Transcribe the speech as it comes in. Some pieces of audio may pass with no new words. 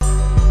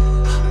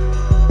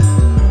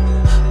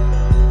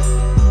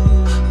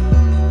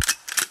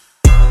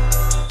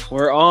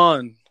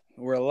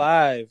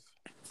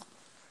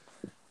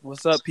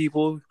What's up,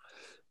 people?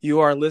 You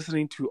are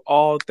listening to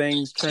All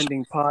Things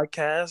Trending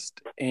podcast,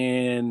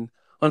 and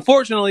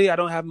unfortunately, I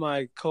don't have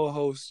my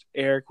co-host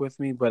Eric with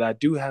me, but I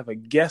do have a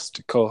guest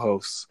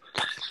co-host.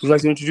 Would you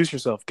like to introduce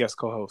yourself, guest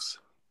co-host?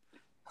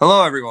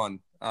 Hello,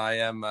 everyone. I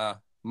am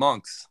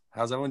Monks.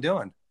 How's everyone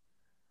doing?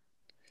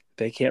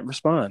 They can't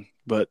respond,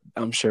 but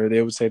I'm sure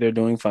they would say they're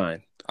doing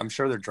fine. I'm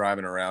sure they're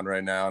driving around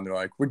right now, and they're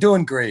like, "We're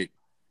doing great,"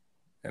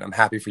 and I'm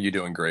happy for you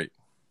doing great.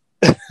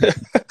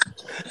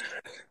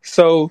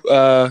 So,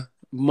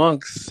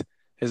 Monks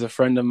is a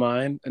friend of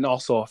mine and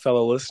also a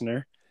fellow listener.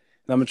 And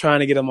I've been trying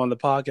to get him on the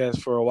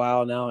podcast for a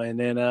while now. And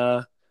then,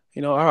 an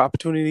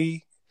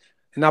opportunity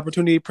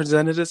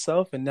presented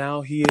itself, and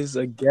now he is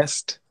a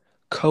guest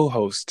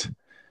co-host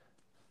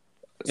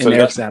in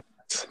Eric's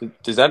absence.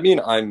 Does that mean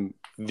I'm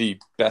the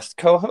best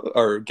co-host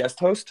or guest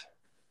host?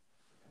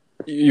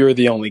 You're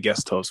the only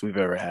guest host we've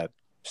ever had.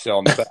 So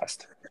I'm the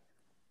best.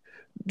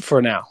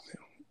 For now.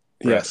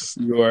 Right. Yes,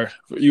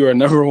 you are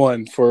number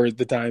one for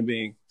the time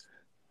being.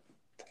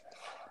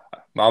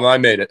 Mom, I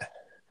made it.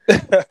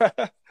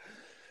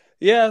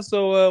 Yeah,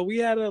 so we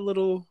had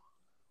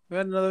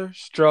another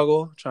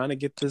struggle trying to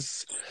get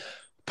this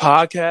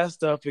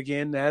podcast up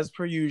again, as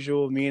per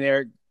usual. Me and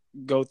Eric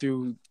go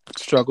through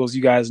struggles,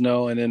 you guys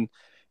know, and then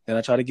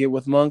I try to get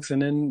with Monks,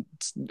 and then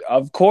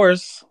of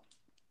course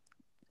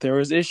there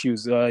was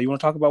issues. You want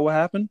to talk about what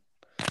happened?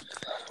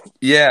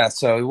 Yeah,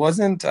 so it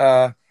wasn't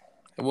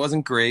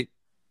great.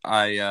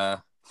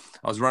 I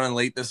was running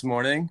late this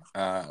morning,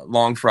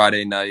 long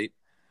Friday night.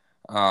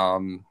 We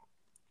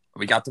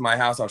got to my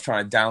house. I was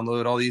trying to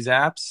download all these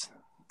apps.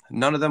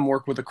 None of them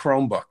work with a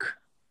Chromebook.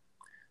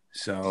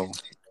 So,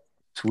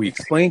 sweet.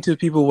 Explain to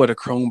people what a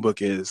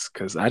Chromebook is,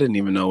 because I didn't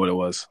even know what it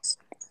was.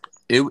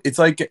 It's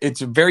a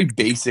very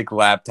basic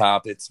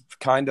laptop. It's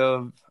kind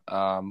of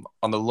on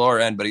the lower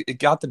end, but it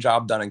got the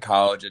job done in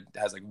college. It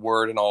has like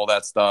Word and all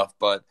that stuff,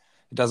 but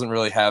it doesn't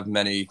really have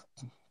many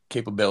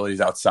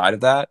capabilities outside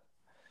of that.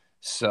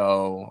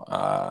 So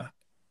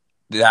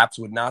the apps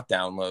would not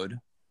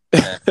download.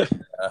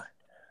 And,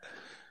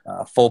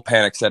 full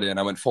panic set in.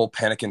 I went full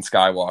Panic-in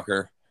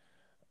Skywalker.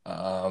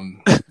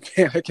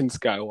 Panic-in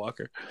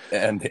Skywalker.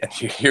 And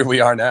here we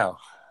are now.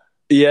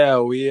 Yeah,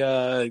 we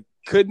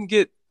couldn't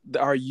get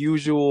our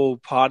usual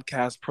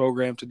podcast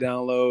program to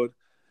download.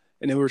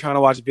 And then we were trying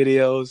to watch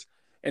videos.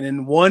 And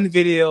then one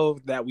video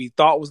that we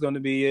thought was going to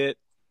be it.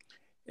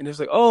 And it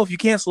was like, oh, if you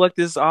can't select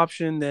this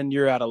option, then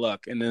you're out of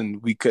luck. And then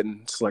we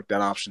couldn't select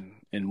that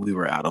option. And we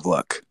were out of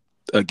luck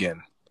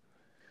again.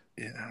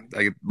 Yeah,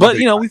 but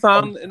we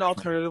found an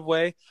alternative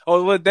way.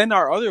 Oh, well, then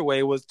our other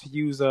way was to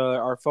use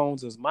our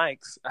phones as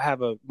mics. I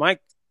have a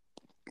mic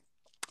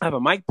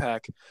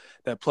pack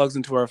that plugs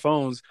into our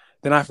phones.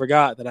 Then I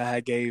forgot that I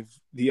gave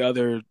the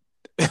other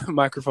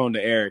microphone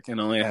to Eric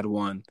and only had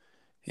one.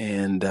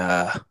 And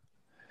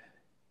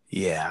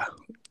yeah,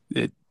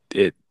 it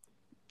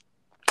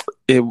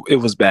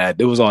was bad.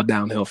 It was all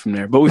downhill from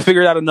there. But we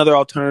figured out another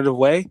alternative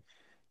way,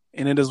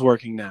 and it is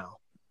working now.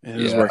 And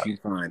it is working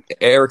fine.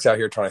 Eric's out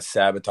here trying to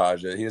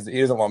sabotage it. He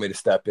doesn't want me to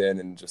step in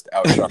and just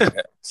outshine him.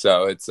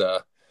 So it's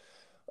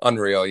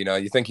unreal.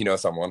 You think you know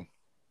someone.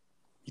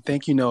 You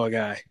think you know a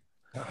guy.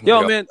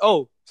 Unreal. Yo, man.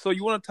 Oh, so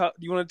you want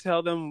to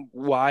tell them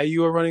why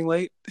you were running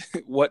late?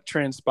 What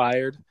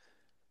transpired?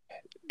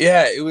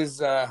 Yeah, it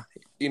was.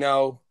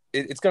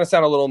 It's gonna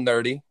sound a little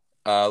nerdy.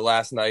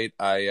 Last night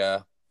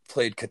I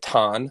played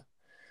Catan,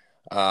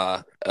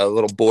 a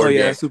little board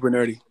game. Oh yeah, super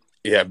nerdy.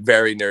 Yeah,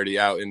 very nerdy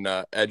out in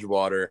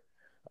Edgewater.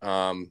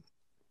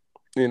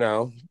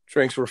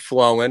 Drinks were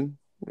flowing.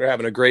 We're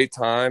having a great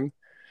time.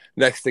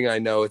 Next thing I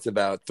know, it's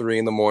about 3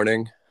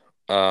 a.m.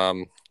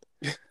 I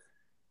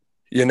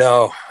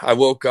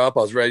woke up. I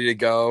was ready to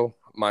go.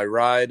 My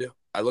ride,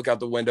 I look out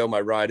the window.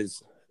 My ride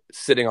is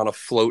sitting on a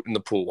float in the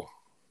pool.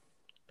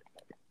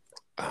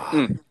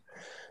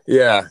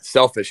 Yeah,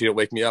 selfish. He didn't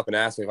wake me up and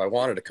ask me if I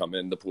wanted to come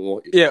in the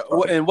pool. Yeah,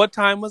 and what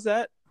time was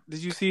that?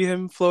 Did you see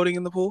him floating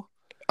in the pool?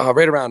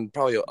 Right around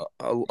probably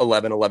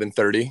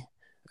 11:30.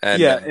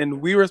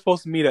 And we were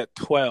supposed to meet at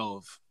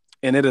 12,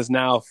 and it is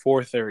now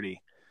 4:30.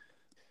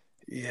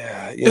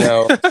 Yeah,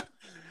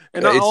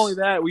 and not only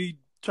that, we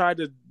tried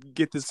to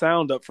get the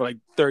sound up for like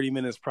 30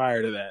 minutes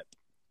prior to that.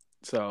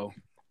 So,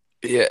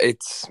 yeah,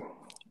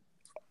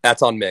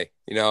 that's on me.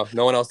 No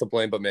one else to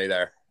blame but me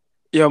there.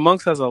 Yeah,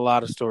 Monks has a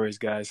lot of stories,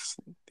 guys.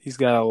 He's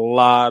got a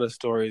lot of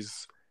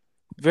stories.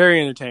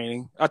 Very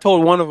entertaining. I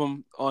told one of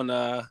them on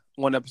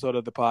one episode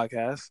of the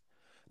podcast.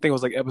 I think it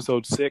was like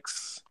episode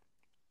 6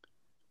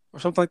 or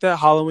something like that.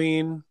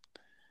 Halloween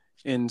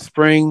in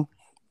spring.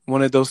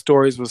 One of those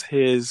stories was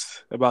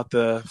his about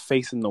the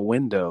face in the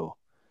window.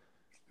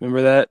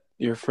 Remember that?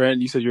 Your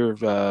friend? You said your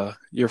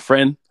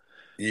friend?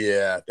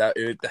 Yeah,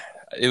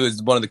 it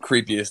was one of the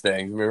creepiest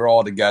things. We were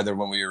all together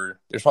when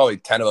there's probably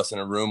 10 of us in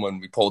a room when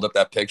we pulled up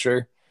that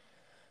picture,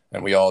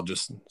 and we all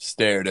just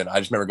stared. And I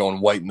just remember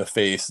going white in the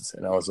face,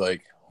 and I was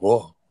like,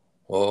 whoa,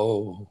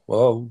 whoa,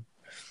 whoa.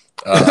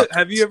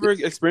 Have you ever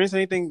experienced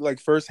anything like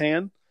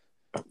firsthand?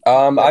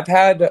 I've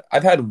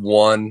had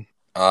one,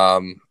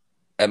 and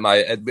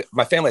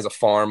my family has a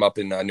farm up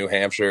in New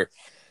Hampshire,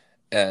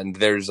 and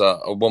there's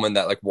a woman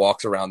that like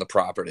walks around the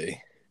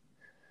property.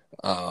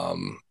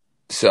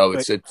 So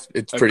Like it's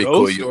a pretty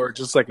cool. ghost or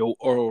just like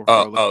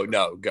Oh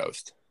no,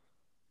 ghost.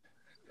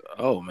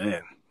 oh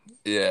man,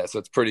 Yeah, so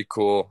it's pretty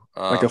cool.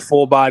 like a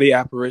full body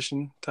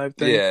apparition type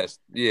thing.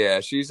 Yeah,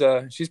 she's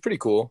pretty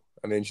cool.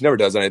 I mean, she never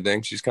does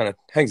anything. She just kind of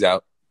hangs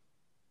out.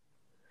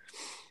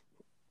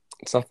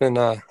 It's nothing.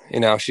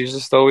 She's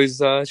just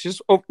always she's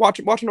just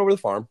watching over the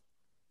farm.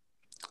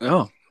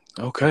 Oh,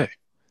 okay.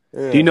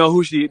 Yeah. Do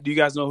you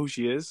guys know who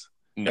she is?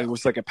 No. Like,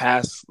 was like a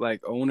past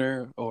like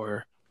owner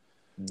or?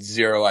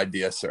 Zero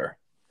idea, sir.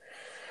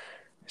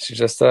 She's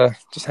just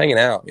hanging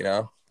out,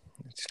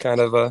 Just kind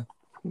of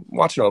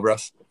watching over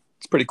us.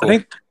 It's pretty cool.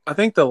 I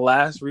think the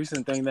last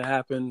recent thing that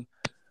happened,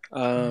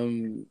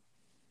 for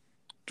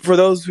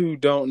those who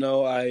don't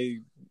know, I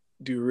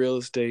do real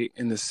estate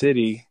in the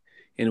city,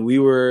 and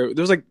there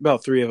was like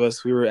about three of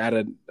us. We were at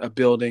a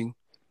building,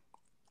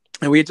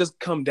 and we had just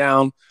come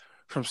down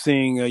from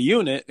seeing a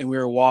unit, and we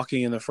were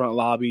walking in the front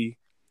lobby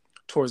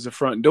towards the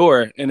front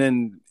door, and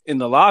then in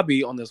the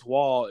lobby on this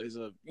wall is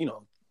a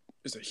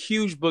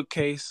huge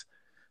bookcase,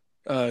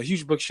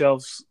 huge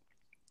bookshelves,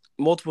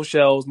 multiple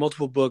shelves,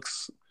 multiple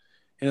books,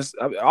 and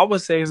I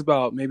would say it's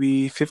about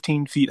maybe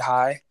 15 feet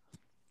high,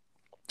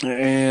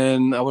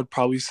 and I would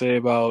probably say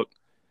about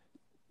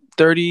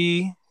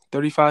 30,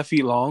 35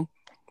 feet long.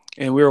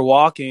 And we were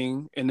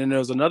walking, and then there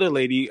was another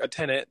lady, a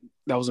tenant,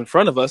 that was in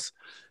front of us.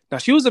 Now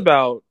she was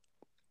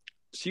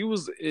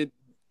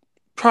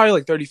probably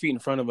like 30 feet in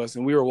front of us,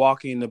 and we were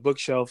walking. The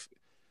bookshelf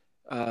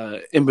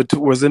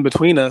was in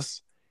between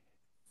us,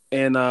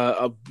 and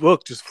a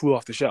book just flew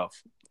off the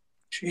shelf.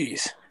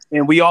 Jeez.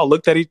 And we all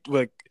looked at each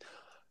like.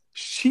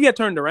 She had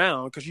turned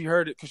around because she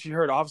heard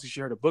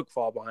a book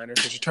fall behind her.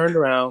 So she turned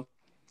around,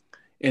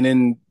 and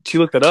then she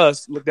looked at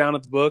us, looked down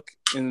at the book,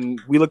 and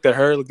we looked at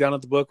her, looked down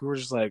at the book. We were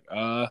just like,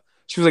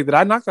 She was like, "Did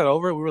I knock that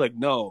over?" We were like,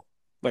 "No."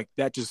 Like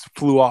that just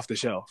flew off the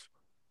shelf,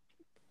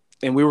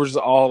 and we were just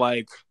all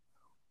like,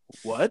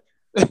 "What?"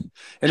 And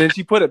then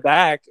she put it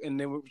back, and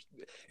then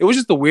it was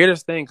just the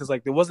weirdest thing because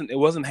like it wasn't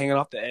hanging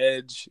off the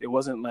edge. It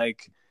wasn't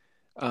like,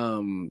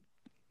 it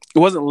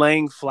wasn't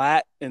laying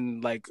flat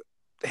and like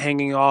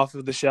hanging off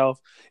of the shelf.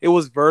 It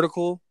was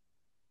vertical,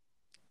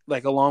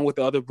 like along with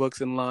the other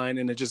books in line,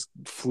 and it just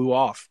flew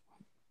off.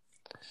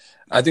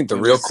 I think the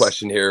real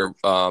question here,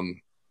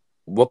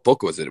 what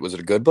book was it? Was it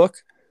a good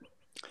book?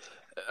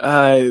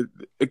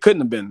 It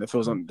couldn't have been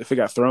if it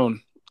got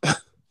thrown.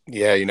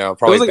 Yeah,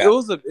 probably. It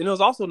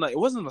was also not. It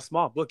wasn't a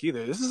small book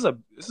either. This is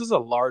a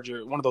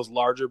larger one of those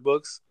larger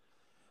books.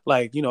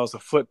 Like it's a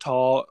foot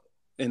tall,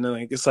 and then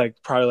like it's like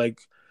probably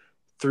like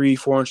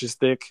 3-4 inches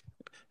thick.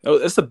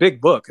 It's a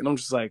big book, and I'm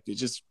just like, it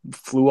just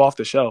flew off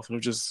the shelf,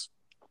 and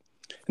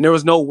there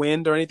was no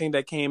wind or anything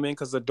that came in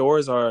because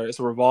it's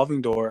a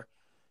revolving door,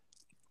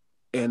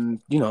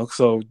 and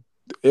so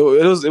it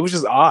was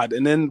just odd.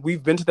 And then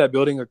we've been to that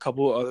building a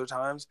couple other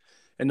times,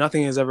 and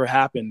nothing has ever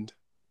happened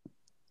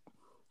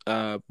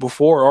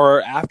before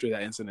or after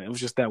that incident. It was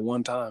just that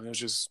one time. It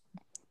was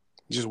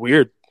just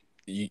weird.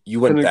 You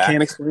went back?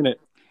 Can't explain it.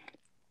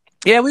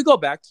 Yeah, we go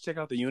back to check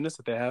out the units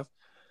that they have.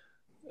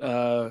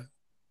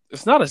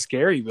 It's not a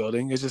scary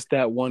building. It's just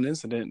that one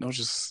incident. It was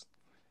just.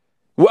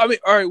 Well, I mean,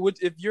 all right.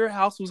 If your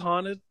house was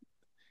haunted,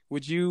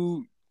 would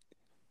you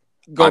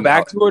go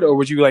back to it, or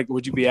would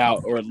you be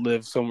out or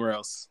live somewhere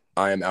else?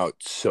 I am out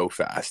so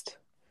fast.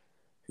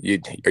 Are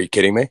you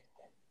kidding me?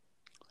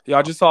 Yeah,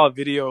 I just saw a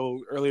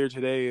video earlier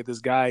today. This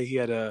guy, he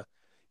has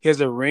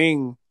a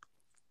ring.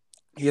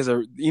 He has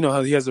a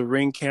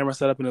ring camera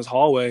set up in his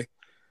hallway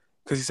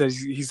because he says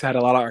he's had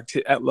a lot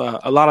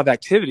of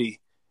activity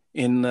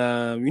in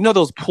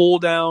those pull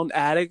down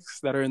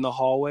attics that are in the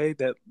hallway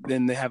that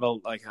then they have a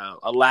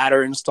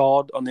ladder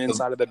installed on the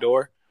inside of the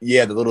door.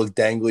 Yeah, the little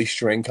dangly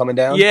string coming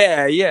down.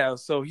 Yeah.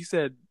 So he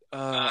said,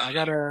 I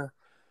got a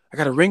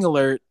ring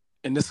alert,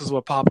 and this is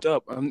what popped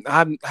up.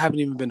 I haven't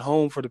even been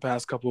home for the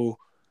past couple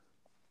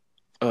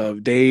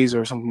of days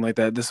or something like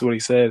that. This is what he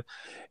said,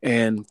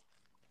 and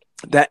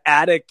that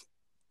attic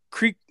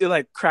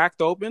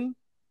cracked open,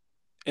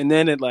 and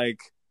then it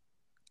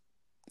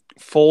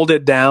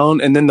folded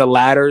down, and then the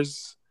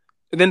ladders,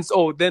 and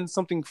then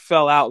something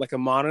fell out, like a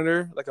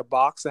monitor, like a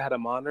box that had a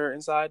monitor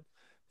inside,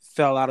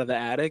 fell out of the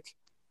attic,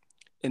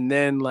 and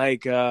then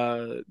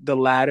the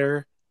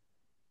ladder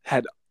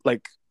had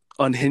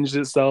unhinged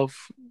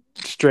itself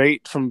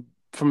straight from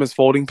its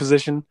folding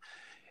position,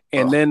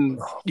 and then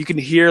you can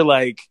hear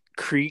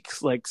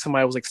creaks, like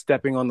somebody was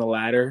stepping on the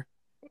ladder,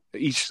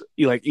 each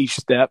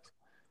step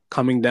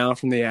coming down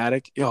from the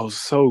attic. It was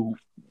so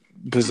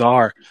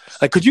bizarre.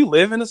 Could you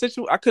live in a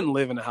situation? I couldn't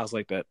live in a house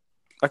like that.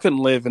 I couldn't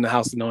live in a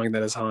house knowing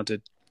that it's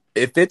haunted.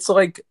 If it's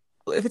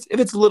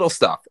little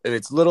stuff, if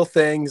it's little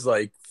things,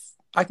 I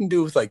can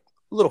do with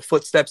little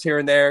footsteps here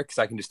and there because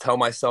I can just tell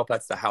myself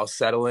that's the house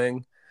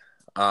settling.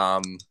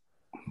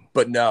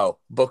 But no,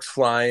 books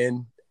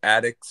flying,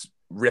 attics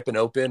ripping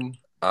open.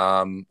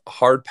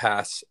 Hard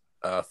pass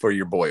for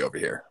your boy over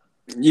here.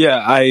 Yeah,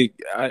 I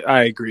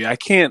agree. I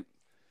can't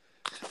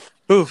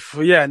Oof.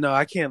 Yeah. No,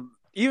 I can't.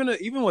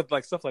 Even with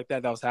like stuff like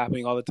that was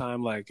happening all the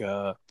time, like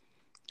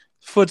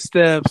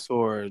footsteps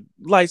or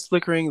lights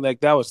flickering, like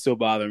that would still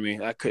bother me.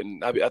 I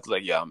couldn't. I'd be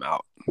like, yeah, I'm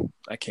out.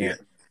 I Yeah,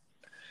 can't.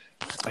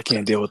 I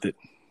can't deal with it.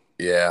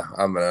 yeah.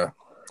 I'm a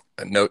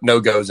no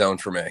go zone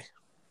for me.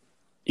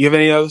 You have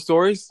any other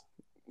stories?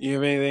 You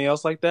have anything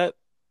else like that?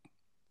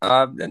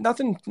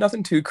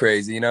 Nothing too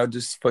crazy.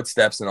 Just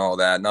footsteps and all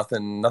that.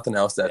 Nothing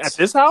else. At That's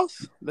this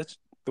house? That's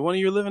the one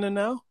you're living in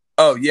now?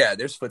 oh yeah.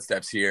 There's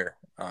footsteps here.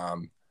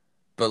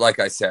 But like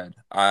I said,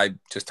 I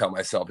just tell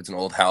myself it's an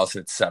old house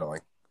and it's settling.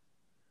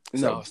 No,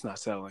 So it's not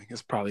settling.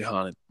 It's probably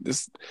haunted.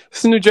 This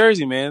is New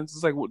Jersey, man. This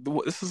is like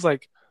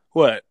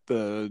what,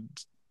 the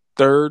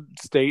third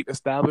state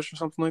established or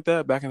something like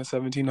that back in the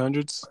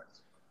 1700s.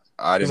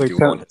 I It's didn't like do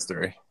well in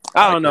history.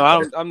 I I don't know. could I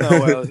better. don't. I'm not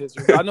well at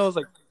history. But I know it's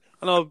like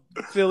I know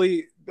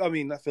Philly. I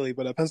mean, not Philly,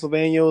 but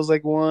Pennsylvania was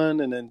like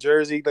one, and then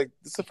Jersey. Like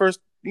it's the first.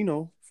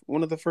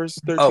 One of the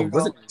first Oh, 13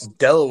 was it colonies.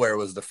 Delaware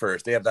was the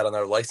first? They have that on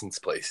their license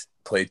plates.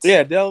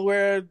 Yeah,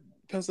 Delaware,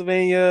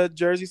 Pennsylvania,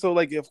 Jersey. So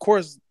like, of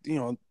course,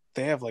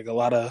 they have like a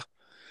lot of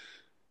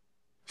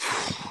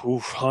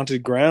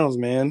haunted grounds,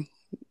 man.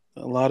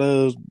 A lot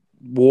of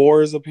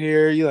wars up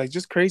here. You like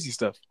just crazy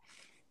stuff.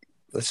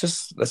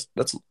 Let's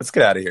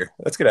get out of here.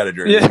 Let's get out of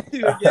Jersey. Yeah,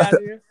 get out of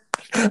here.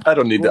 I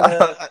don't need Well,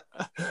 to.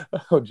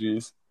 Oh,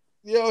 jeez.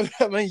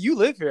 I mean, you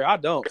live here. I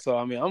don't. So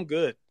I mean, I'm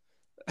good.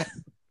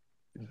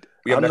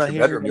 We have I'm an not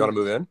extra hearing bedroom. You want to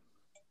move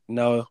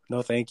No,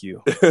 no, thank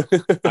you.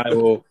 in? I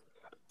will.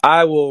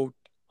 I will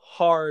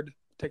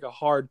take a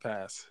hard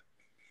pass.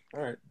 All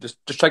right. Just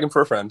checking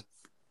for a friend.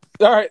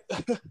 All right.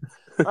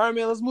 All right,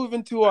 man. Let's move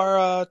into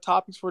our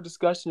topics for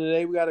discussion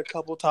today. We got a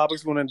couple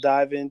topics we want to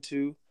dive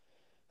into.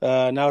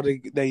 Now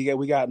that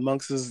we got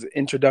Monks'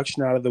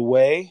 introduction out of the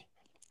way,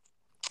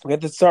 we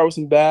have to start with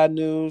some bad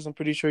news. I'm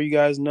pretty sure you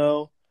guys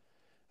know.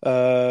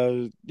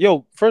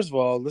 First of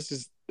all,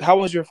 how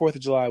was your 4th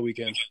of July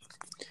weekend?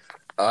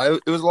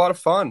 It was a lot of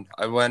fun.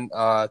 I went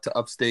to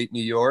upstate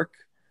New York.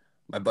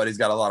 My buddy's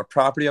got a lot of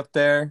property up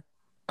there.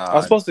 I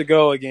was supposed to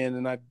go again,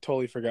 and I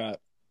totally forgot.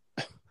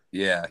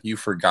 Yeah, you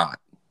forgot.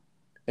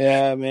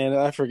 Yeah, man,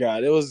 I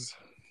forgot.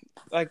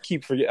 I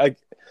keep forgetting.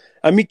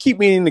 Keep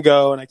meaning to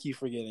go, and I keep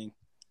forgetting.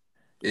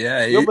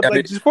 Yeah,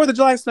 But just 4th of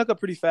July snuck up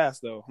pretty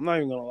fast, though. I'm not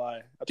even gonna lie.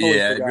 I totally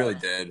yeah, forgot. it really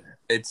did.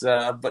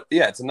 But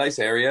yeah, it's a nice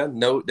area.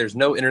 No, there's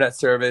no internet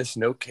service,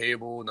 no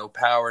cable, no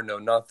power, no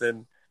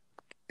nothing.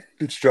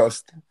 It's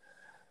just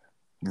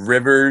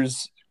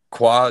rivers,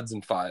 quads,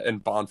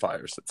 and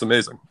bonfires. It's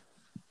amazing.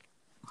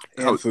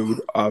 And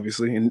food,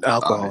 obviously, and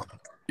alcohol.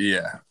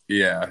 Yeah.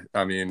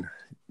 I mean,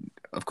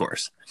 of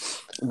course,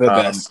 The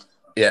best.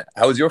 Yeah.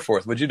 How was your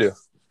 4th? What'd you do?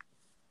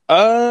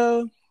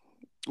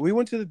 We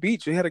went to the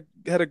beach. We had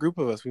a group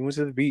of us. We went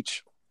to the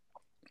beach,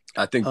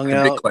 I think hung the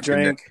big out, question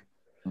drank.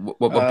 there,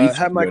 what beach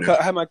Had did you go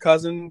to? had my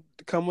cousin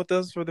come with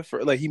us for the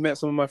first. Like he met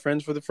some of my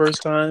friends for the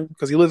first time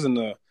because he lives in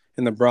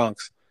the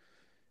Bronx.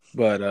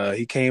 But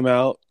he came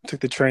out, took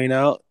the train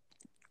out.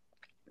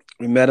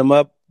 We met him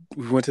up.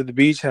 We went to the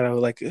beach. Had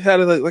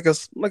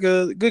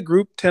a good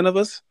group, 10 of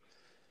us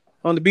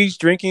on the beach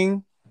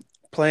drinking,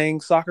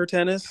 playing soccer,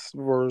 tennis,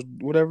 or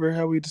whatever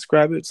how we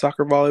describe it,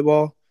 soccer,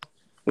 volleyball.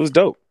 It was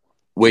dope.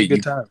 Wait,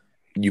 Good time.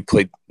 you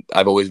played?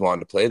 I've always wanted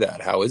to play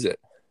that. How is it?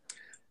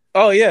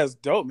 Oh yeah, it's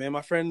dope, man.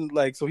 My friend,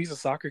 so he's a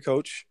soccer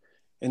coach,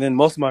 and then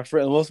most of my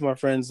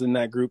friends in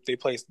that group,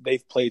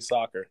 they've played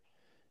soccer.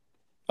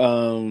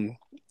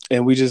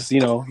 And we just,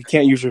 you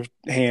can't use your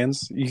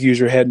hands. You can use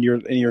your head and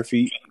your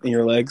feet and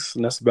your legs,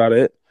 and that's about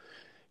it.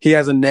 He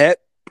has a net,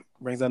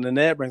 brings on the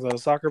net, brings on a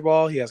soccer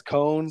ball. He has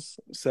cones,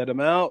 set them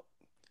out.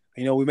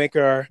 We make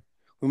our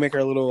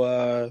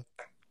little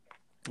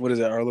what is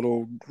that? Our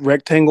little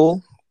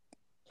rectangle.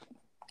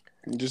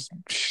 Just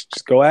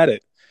go at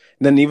it.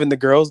 And then even the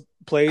girls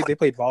they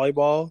played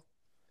volleyball.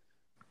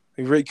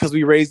 Because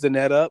we raised the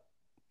net up.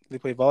 They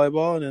played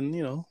volleyball, and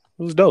then,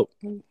 it was dope.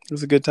 It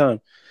was a good time.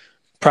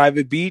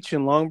 Private beach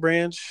in Long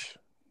Branch.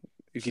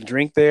 You can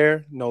drink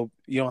there. No,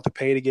 you don't have to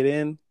pay to get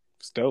in.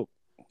 It's dope.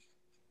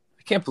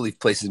 I can't believe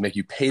places make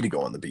you pay to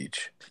go on the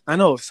beach. I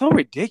know. It's so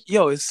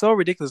ridiculous. It's so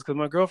ridiculous because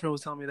my girlfriend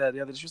was telling me that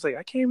the other day. She was like,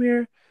 I came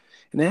here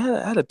and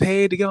I had to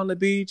pay to get on the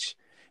beach.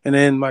 And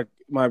then my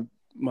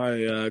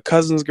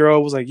cousin's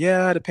girl was like,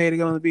 yeah, I had to pay to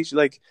get on the beach.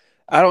 Like,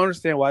 I don't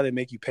understand why they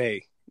make you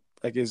pay.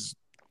 Like, it's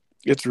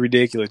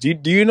ridiculous. Do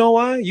you know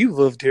why? You've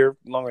lived here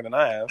longer than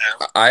I have.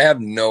 I have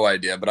no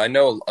idea, but I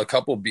know a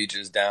couple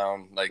beaches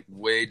down, like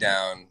way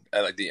down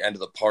at like the end of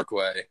the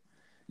parkway.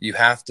 You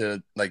have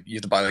to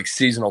buy like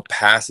seasonal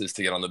passes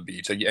to get on the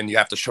beach, and you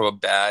have to show a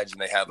badge, and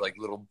they have like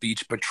little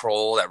beach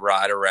patrol that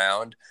ride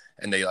around,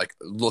 and they like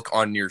look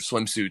on your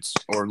swimsuits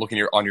or look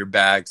on your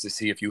bags to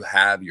see if you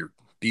have your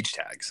beach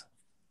tags.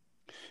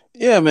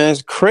 Yeah, man,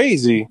 it's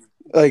crazy.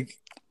 Like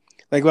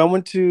when I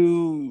went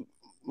to.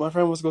 My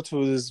friend wants to go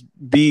to this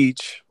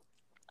beach,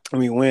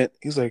 and we went.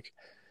 He's like,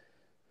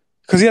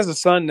 because he has a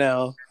son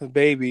now, a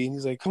baby.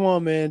 He's like, "Come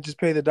on, man, just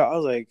pay the dollar." I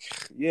was like,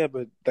 "Yeah,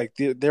 but like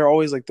they're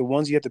always like the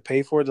ones you have to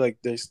pay for. They're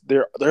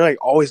like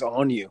always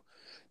on you.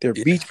 They're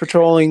beach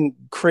patrolling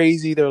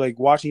crazy. They're like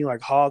watching you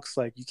like hawks.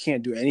 Like you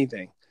can't do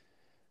anything.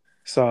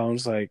 So I'm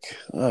just like,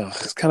 ugh,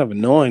 it's kind of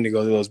annoying to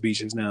go to those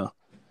beaches now.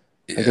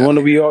 Yeah. Like the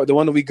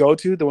one that we go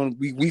to, the one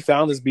we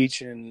found this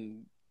beach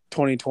in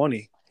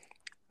 2020.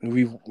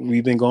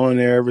 We've been going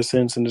there ever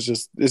since, and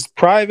it's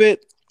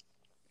private,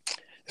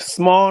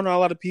 small, not a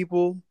lot of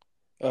people.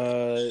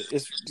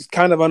 It's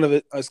kind of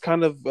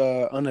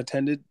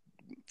unattended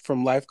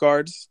from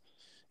lifeguards,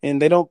 and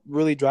they don't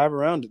really drive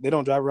around. They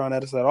don't drive around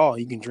at us at all.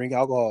 You can drink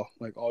alcohol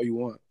like all you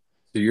want.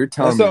 So you're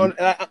telling me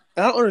I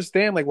don't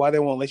understand like why they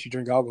won't let you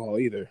drink alcohol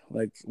either.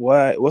 Like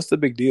what's the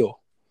big deal?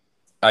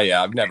 Oh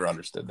yeah, I've never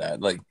understood that.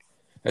 Like,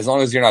 as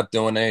long as you're not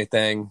doing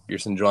anything, you're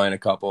just enjoying a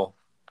couple.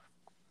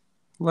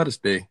 Let us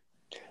be.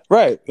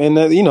 Right, and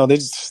they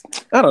just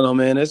I don't know,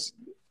 man. It's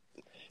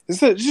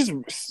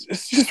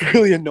just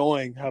really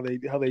annoying how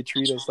they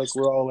treat us like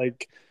we're all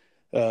like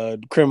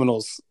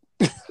criminals.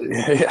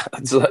 Yeah,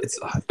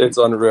 it's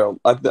unreal.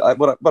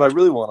 What I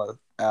really want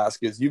to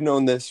ask is, you've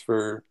known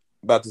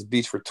about this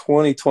beach for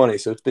 2020,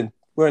 so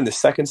we're in the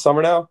second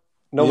summer now.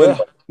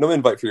 No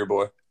invite for your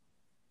boy.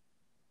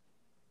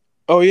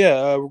 Oh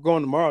yeah, we're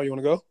going tomorrow. You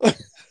want to go?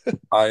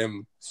 I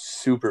am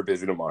super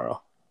busy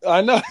tomorrow.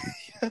 I know.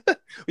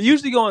 We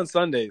usually go on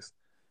Sundays.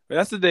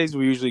 That's the days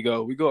we usually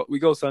go. We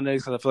go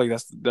Sundays because I feel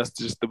like that's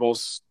just the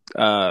most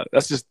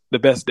that's just the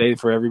best day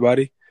for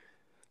everybody.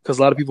 Because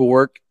a lot of people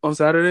work on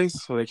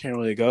Saturdays, so they can't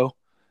really go.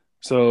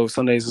 So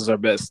Sundays is our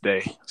best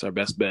day. It's our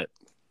best bet.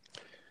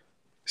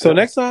 So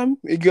next time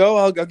you go,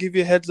 I'll give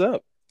you a heads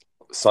up.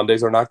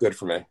 Sundays are not good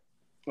for me.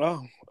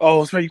 Oh,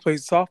 that's right. You play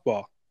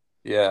softball.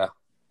 Yeah.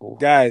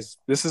 Guys,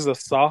 this is a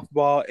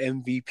softball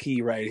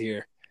MVP right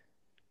here.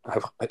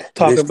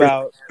 Talking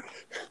about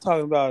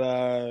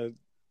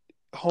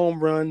home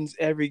runs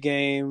every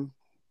game,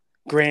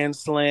 grand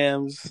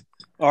slams,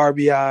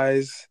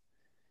 RBIs,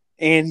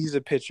 and he's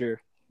a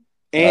pitcher,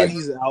 and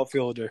he's an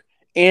outfielder,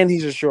 and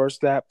he's a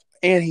shortstop,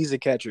 and he's a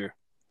catcher.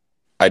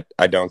 I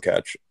don't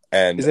catch.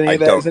 And is any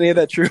of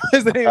that true?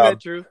 Is any of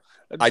that true?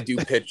 I do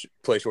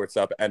play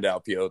shortstop and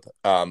outfield.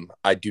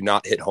 I do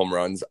not hit home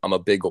runs. I'm a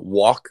big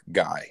walk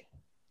guy.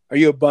 Are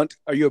you a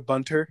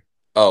bunter?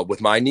 Oh, with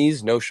my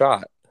knees, no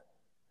shot.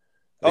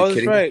 Oh,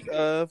 that's right.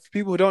 For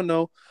people who don't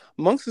know,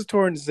 Monks has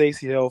torn his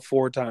ACL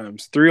 4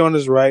 times, 3 on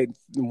his right,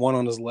 and 1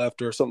 on his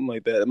left, or something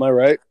like that. Am I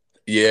right?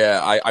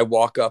 Yeah, I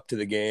walk up to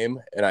the game,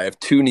 and I have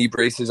 2 knee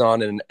braces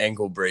on and an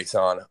ankle brace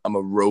on. I'm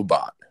a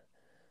robot.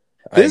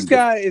 This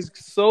guy is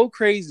so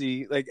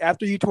crazy. Like,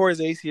 after he tore his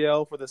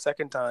ACL for the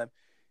second time,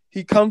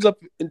 he comes up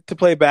to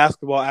play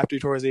basketball after he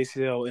tore his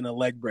ACL in a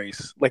leg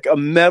brace. Like, a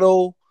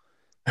metal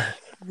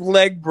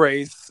leg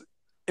brace.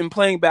 And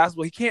playing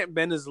basketball, he can't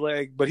bend his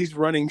leg, but he's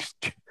running.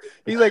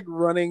 He's like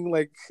running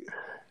like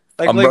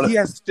he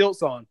has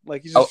stilts on.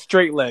 Like he's just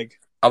straight leg.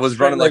 I was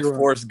running like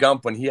Forrest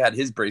Gump when he had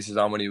his braces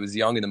on when he was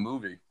young in the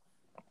movie.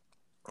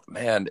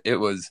 Man,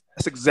 that's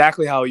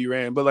exactly how he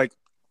ran. But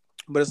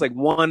it's like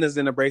one is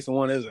in a brace and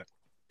one isn't.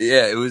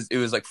 Yeah, it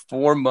was like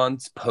 4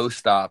 months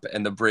post-op,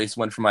 and the brace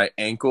went from my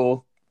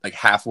ankle like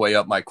halfway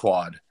up my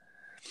quad.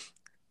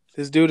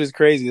 This dude is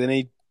crazy. Then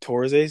he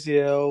tore his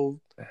ACL.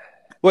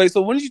 Wait,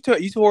 so when did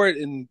you tore it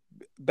in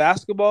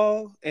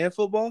basketball and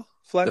football?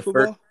 Flag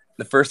football?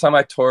 The first time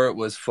I tore it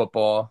was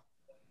football.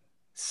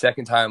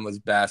 Second time was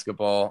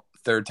basketball.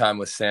 Third time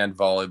was sand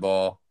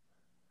volleyball.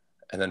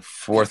 And then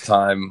fourth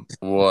time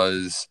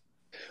was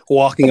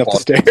walking football.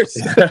 Up the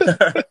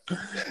stairs.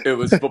 It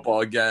was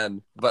football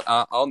again. But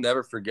I'll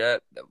never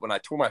forget that when I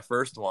tore my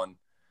first one,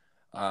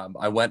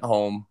 I went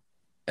home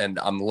and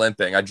I'm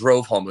limping. I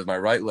drove home with my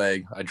right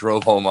leg. I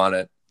drove home on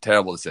it.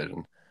 Terrible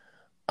decision.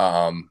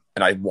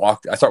 And I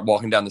start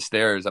walking down the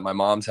stairs at my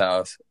mom's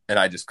house, and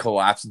I just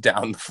collapsed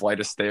down the flight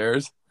of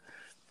stairs.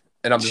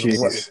 And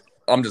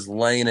I'm just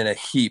laying in a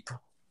heap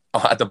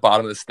at the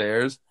bottom of the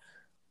stairs.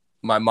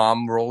 My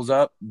mom rolls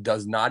up,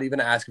 does not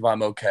even ask if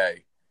I'm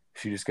okay.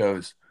 She just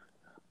goes,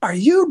 "Are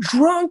you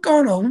drunk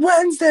on a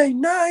Wednesday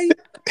night?"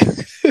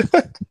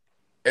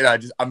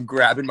 And I'm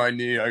grabbing my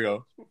knee. I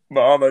go,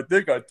 "Mom, I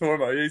think I tore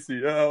my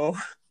ACL."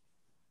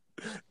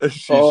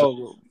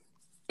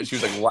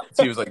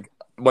 She was like,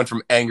 went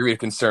from angry to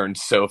concerned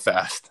so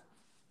fast.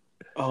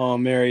 Oh,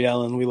 Mary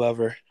Ellen, we love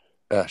her.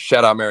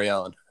 Shout out Mary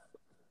Ellen.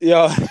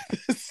 Yeah.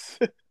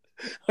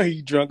 Are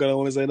you drunk on a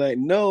Wednesday night?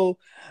 No,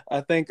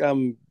 I think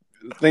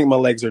my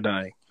legs are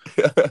dying.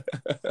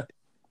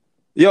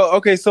 Yo,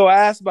 okay, so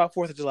I asked about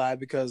 4th of July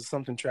because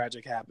something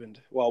tragic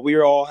happened. While we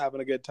were all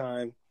having a good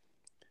time,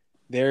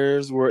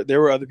 there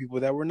were other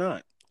people that were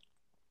not.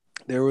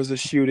 There was a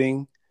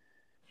shooting.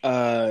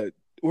 Where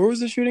was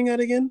the shooting at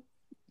again?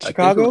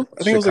 Chicago?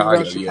 I think it was like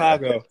around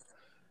Chicago.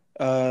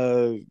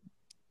 Yeah.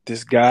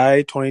 This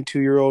guy,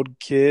 22-year-old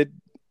kid.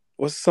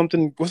 What's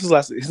his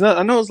last name?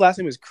 I know his last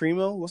name is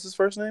Cremo. What's his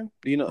first name?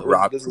 Do you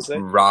know? Does it say?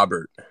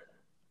 Robert.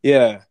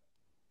 Yeah.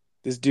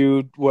 This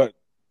dude, what?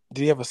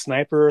 Did he have a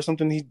sniper or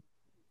something?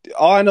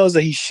 All I know is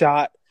that he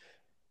shot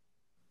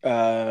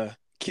and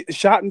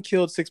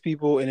killed 6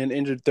 people and then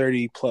injured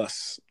 30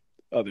 plus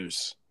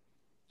others.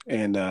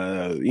 And,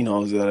 it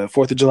was a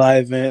 4th of July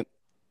event.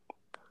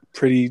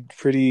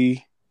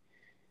 pretty.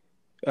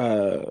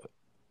 Uh,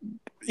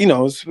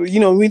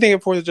 when we think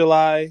of 4th of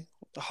July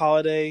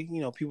holiday,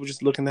 people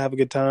just looking to have a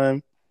good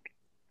time,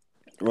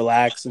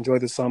 relax, enjoy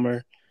the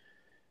summer,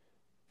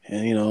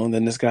 and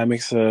then this guy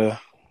makes it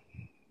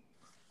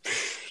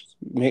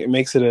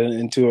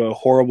into a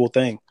horrible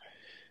thing,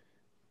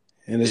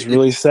 and it's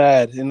really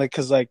sad. And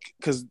because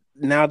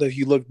now that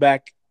you look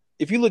back,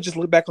 if you just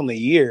look back on the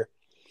year,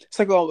 it's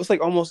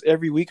like almost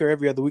every week or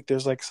every other week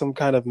there's like some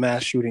kind of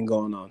mass shooting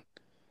going on.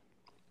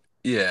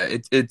 Yeah,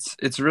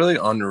 it's really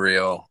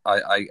unreal.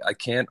 I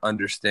can't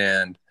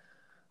understand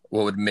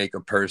what would make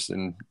a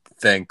person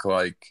think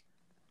like,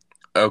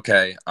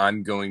 okay,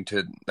 I'm going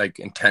to like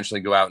intentionally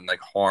go out and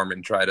like harm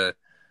and try to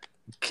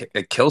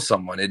kill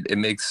someone. It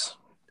makes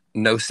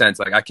no sense.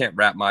 Like I can't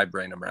wrap my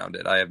brain around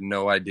it. I have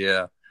no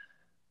idea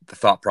the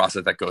thought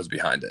process that goes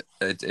behind it.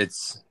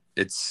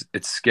 It's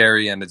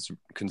scary and it's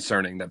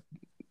concerning that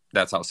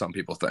that's how some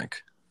people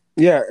think.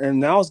 Yeah, and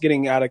now it's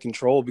getting out of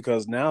control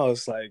because now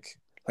it's like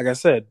I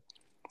said,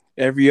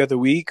 every other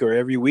week or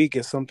every week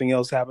is something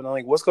else happening.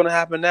 Like, what's going to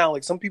happen now?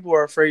 Like, some people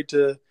are afraid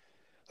to,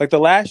 like the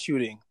last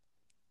shooting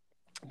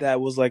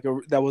that was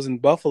in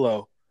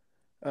Buffalo,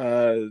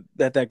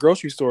 that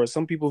grocery store.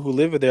 Some people who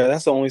live there,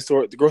 that's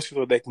the grocery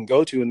store they can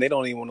go to, and they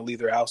don't even want to leave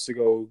their house to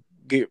go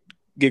get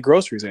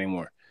groceries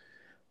anymore.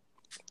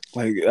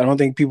 Like, I don't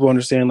think people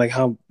understand like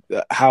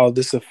how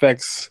this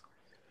affects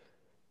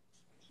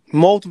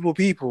multiple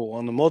people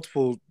on the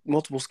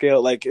multiple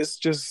scale. Like, it's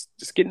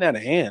getting out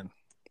of hand.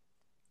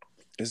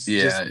 It's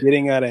just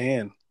getting out of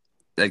hand.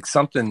 Like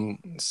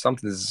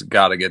something's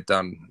got to get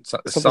done.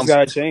 Something's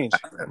got to change.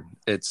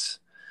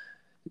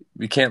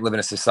 We can't live in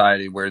a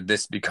society where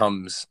this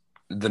becomes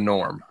the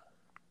norm.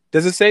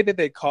 Does it say that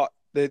they caught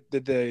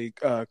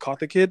caught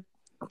the kid?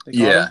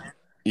 Yeah,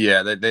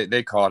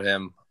 they caught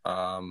him.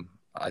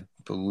 I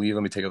believe.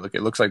 Let me take a look.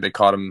 It looks like they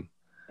caught him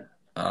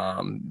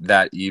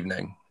that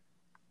evening.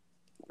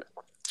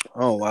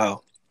 Oh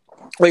wow!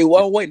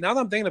 Wait. Now that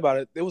I'm thinking about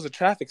it, it was a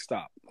traffic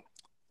stop.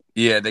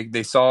 Yeah,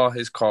 they saw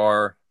his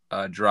car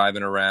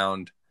driving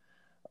around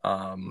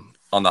on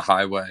the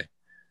highway,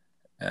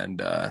 and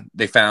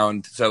they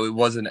found, so it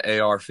was an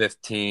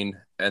AR-15,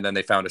 and then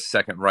they found a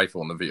second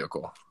rifle in the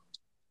vehicle.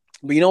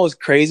 But what's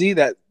crazy?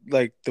 That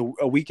like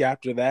a week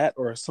after that,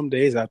 or some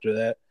days after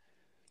that,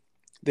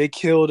 they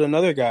killed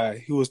another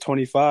guy who was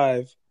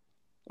 25,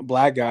 a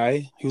black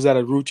guy. He was at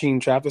a routine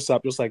traffic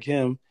stop just like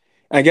him.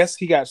 And I guess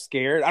he got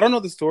scared. I don't know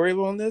the story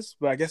on this,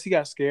 but I guess he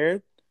got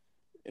scared.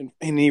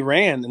 And he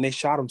ran, and they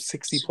shot him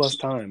 60 plus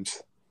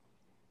times.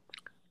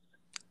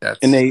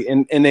 And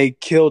they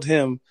killed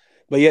him,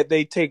 but yet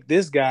they take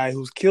this guy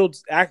who's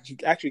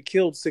actually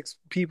killed 6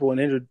 people and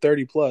injured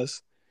 30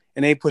 plus,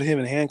 and they put him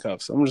in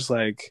handcuffs. I'm just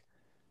like,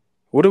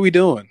 what are we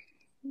doing?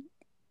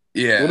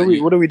 Yeah,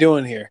 what are we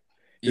doing here?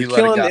 You're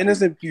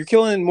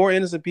killing more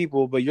innocent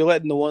people, but you're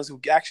letting the ones who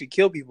actually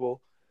kill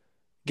people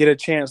get a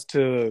chance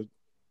to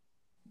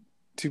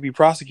be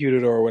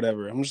prosecuted or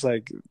whatever. I'm just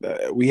like,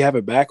 we have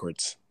it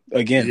backwards.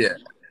 Again,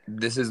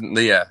 this is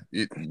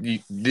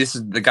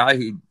the guy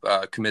who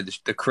committed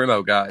the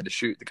Crimo guy,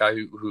 the guy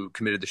who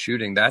committed the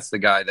shooting. That's the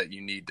guy that you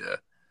need to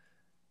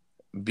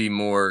be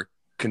more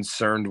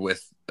concerned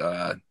with,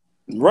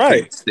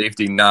 right?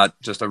 Safety,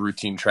 not just a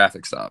routine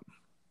traffic stop.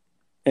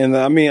 And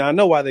I mean, I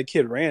know why the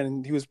kid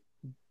ran. He was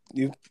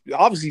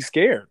obviously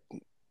scared.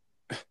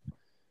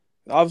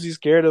 Obviously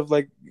scared of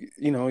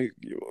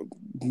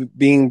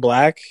being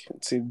black,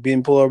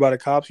 being pulled over by the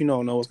cops. You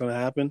don't know what's going to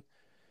happen.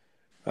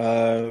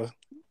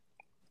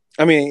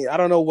 I mean, I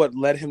don't know what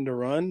led him to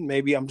run.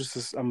 Maybe I'm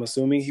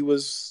assuming he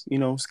was,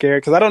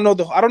 scared, because I don't know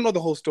the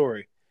whole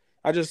story.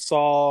 I just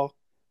saw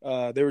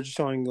they were just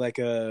showing like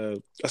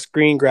a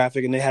screen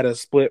graphic, and they had a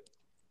split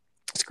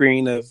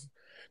screen of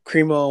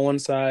Crimo on one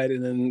side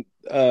and then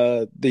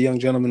the young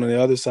gentleman on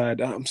the other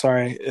side. I'm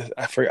sorry,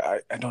 I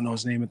forgot. I don't know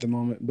his name at the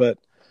moment, but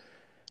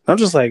I'm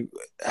just like,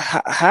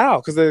 how?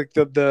 Because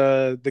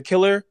the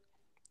killer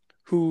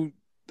who,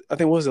 I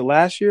think, was it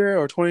last year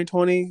or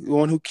 2020, the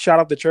one who shot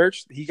up the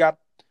church, he got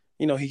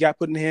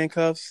put in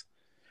handcuffs.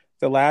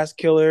 The last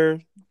killer,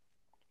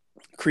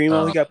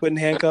 Crimo, he got put in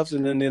handcuffs,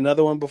 and then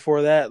another one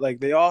before that. Like,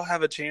 they all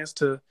have a chance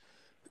to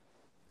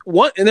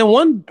one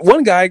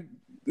guy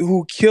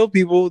who killed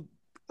people,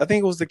 I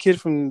think it was the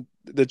kid from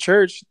the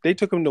church. They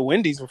took him to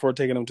Wendy's before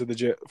taking him to the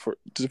jail,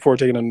 before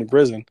taking him to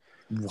prison.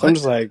 So I'm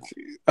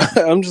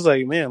just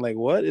like, man, like,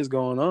 what is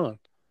going on?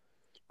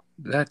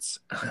 That's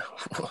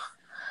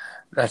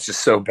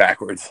just so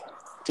backwards.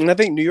 And I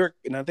think New York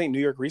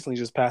recently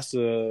just passed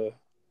a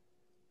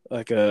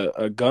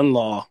gun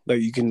law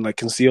that you can like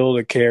conceal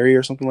to carry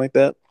or something like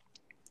that.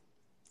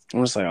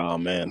 I'm just like, oh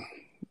man,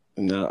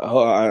 no.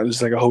 I'm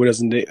just like, I hope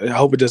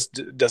it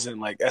just doesn't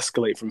like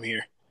escalate from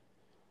here.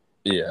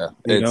 Yeah,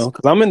 because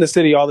I'm in the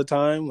city all the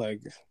time. Like,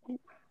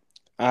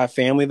 I have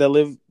family that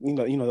live,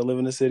 that live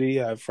in the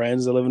city. I have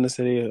friends that live in the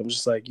city. I'm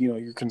just like,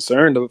 you're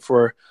concerned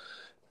for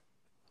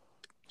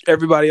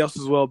everybody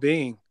else's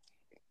well-being,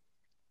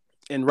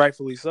 and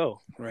rightfully so,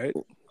 right?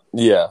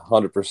 Yeah,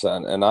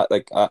 100%. And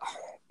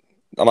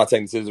I'm not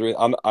saying this is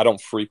real. I don't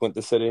frequent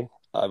the city.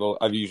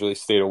 I've usually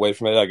stayed away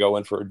from it. I go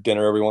in for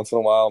dinner every once in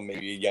a while,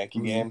 maybe a Yankee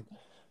Mhm. game,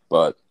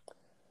 but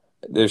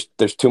there's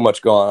too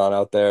much going on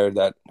out there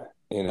that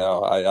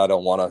I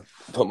don't want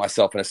to put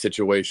myself in a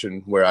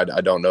situation where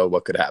I don't know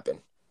what could happen.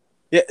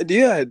 Yeah,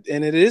 yeah,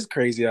 and it is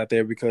crazy out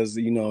there because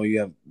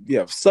you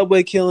have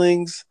subway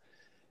killings,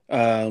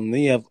 then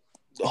you have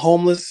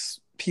homeless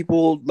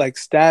people like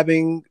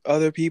stabbing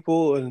other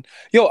people, and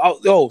so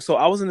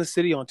I was in the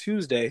city on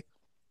Tuesday.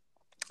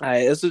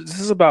 This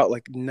is about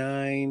like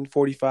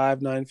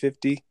 9:45,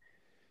 9:50.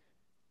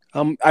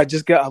 I'm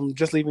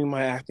just leaving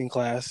my acting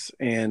class,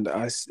 and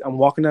I'm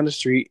walking down the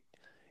street,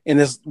 and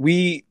this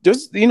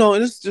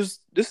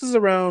is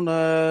around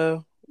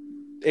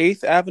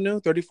 8th Avenue,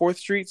 34th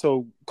Street,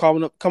 so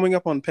coming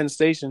up on Penn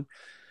Station.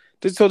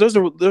 So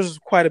there's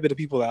quite a bit of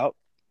people out.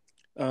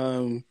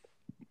 Um,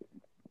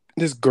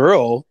 this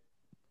girl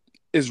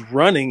is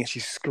running and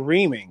she's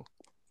screaming,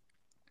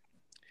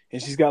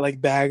 and she's got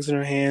like bags in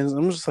her hands.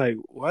 I'm just like,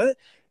 what?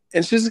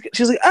 And she's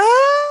like,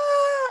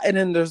 ah! And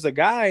then there's a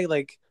guy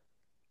like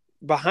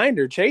behind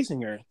her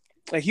chasing her.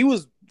 Like he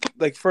was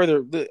like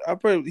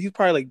he's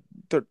probably like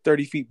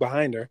 30 feet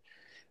behind her.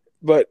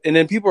 And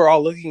then people are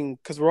all looking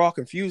because we're all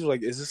confused. We're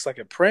like, is this like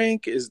a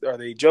prank? Are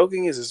they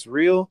joking? Is this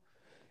real?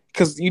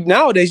 Because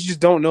nowadays you just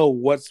don't know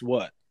what's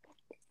what,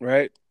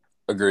 right?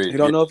 You Agreed.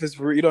 don't Yeah. know if it's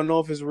you don't know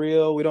if it's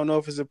real. We don't know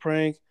if it's a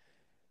prank.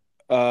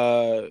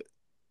 Uh,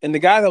 and the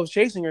guy that was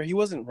chasing her, he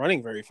wasn't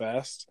running very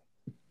fast.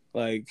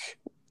 Like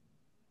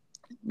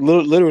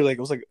literally, like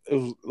it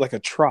was like a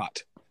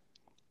trot.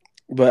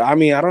 But I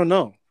mean, I don't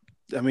know.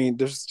 I mean,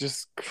 there's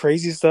just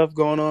crazy stuff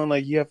going on.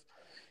 Like you have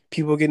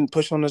people getting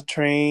pushed on the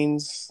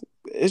trains.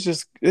 It's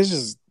just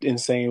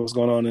insane what's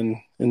going on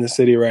in the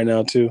city right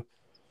now too.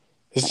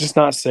 It's just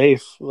not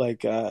safe.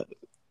 Like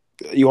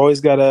you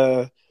always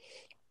gotta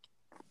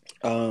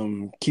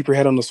keep your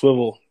head on the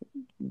swivel.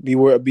 Be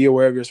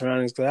aware of your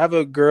surroundings. Cause I have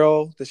a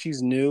girl that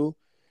she's new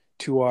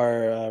to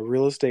our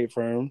real estate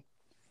firm,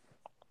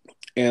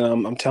 and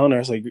I'm telling her,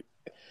 it's like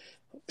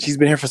she's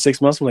been here for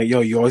 6 months. I'm like,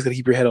 yo, you always gotta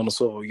keep your head on the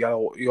swivel. You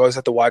always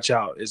have to watch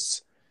out.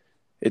 It's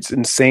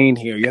insane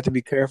here. You have to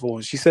be careful.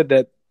 And she said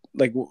that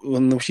like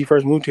when she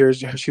first moved here,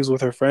 she was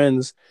with her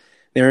friends.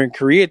 They were in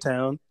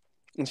Koreatown,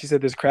 and she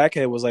said this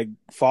crackhead was like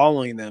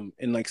following them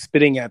and like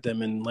spitting at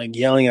them and like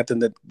yelling at them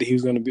that he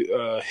was going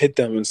to hit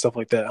them and stuff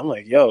like that. I'm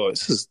like, yo,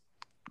 this is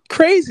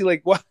crazy.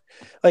 Like, what?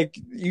 Like,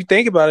 you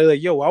think about it,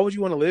 like, yo, why would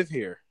you want to live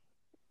here?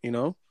 You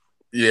know?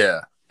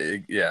 Yeah,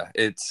 yeah.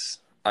 It's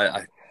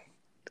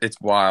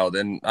wild,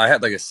 and I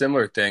had like a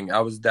similar thing. I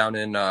was down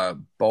in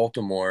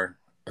Baltimore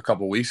a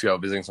couple weeks ago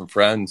visiting some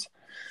friends,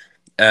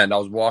 and I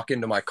was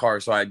walking to my car.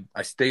 So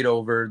I stayed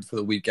over for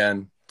the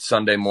weekend.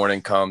 Sunday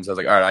morning comes. I was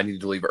like, all right, I need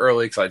to leave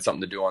early because I had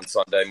something to do on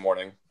Sunday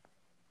morning.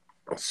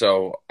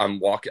 So I'm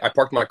walking. I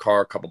parked my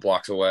car a couple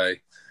blocks away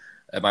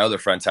at my other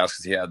friend's house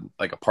because he had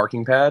like a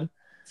parking pad,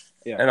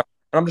 Yeah. and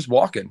I'm just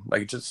walking.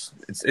 Like it's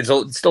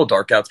still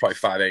dark out. It's probably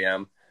 5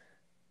 a.m.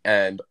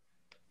 and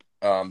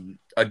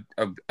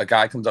a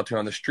guy comes up to me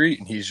on the street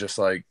and he's just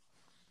like,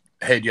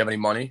 "Hey, do you have any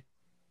money?"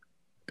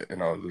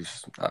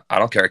 I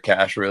don't carry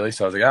cash really,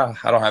 so I was like, "Ah,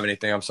 I don't have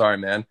anything. I'm sorry,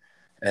 man."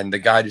 And the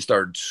guy just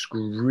started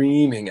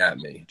screaming at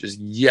me, just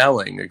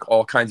yelling like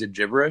all kinds of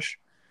gibberish.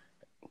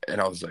 And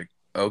I was like,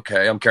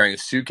 "Okay." I'm carrying a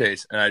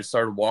suitcase, and I just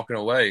started walking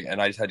away,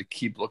 and I just had to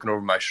keep looking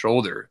over my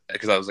shoulder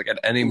because I was like, at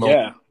any moment,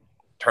 Yeah.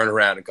 turn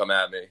around and come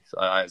at me. So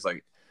I was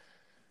like,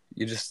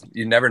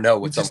 you never know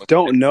You what just someone.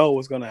 don't know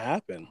what's going to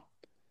happen.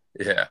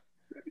 Yeah,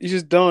 You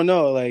just don't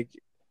know. Like,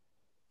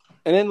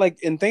 and then, like,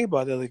 and think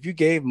about that. Like, if you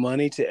gave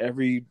money to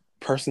every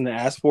person that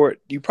asked for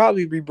it, you'd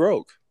probably be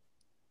broke.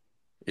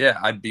 yeah.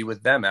 I'd be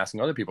with them asking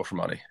other people for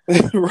money.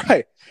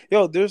 Right.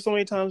 Yo, there's so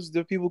many times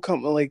that people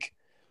come, like,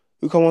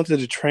 who come onto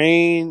the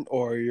train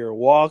or you're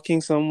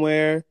walking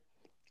somewhere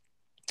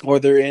or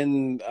they're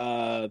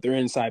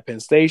inside Penn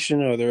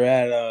Station or they're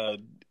at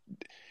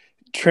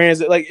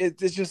transit. Like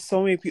it's just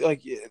so many people.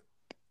 Like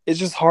it's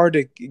just hard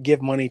to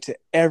give money to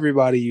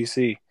everybody you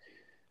see,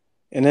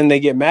 and then they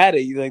get mad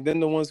at you. Like then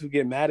the ones who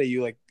get mad at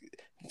you, like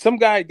some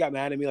guy got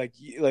mad at me,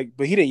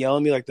 but he didn't yell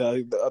at me like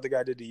the other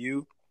guy did to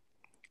you.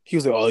 He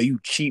was like, "Oh, you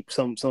cheap."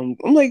 Some.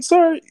 I'm like,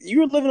 "Sir,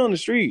 you're living on the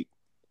street.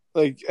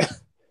 Like,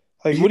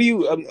 like what do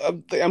you?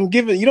 I'm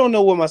giving. You don't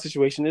know what my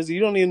situation is. You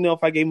don't even know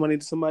if I gave money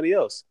to somebody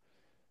else.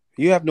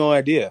 You have no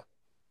idea."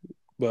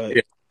 But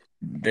Yeah,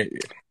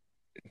 it's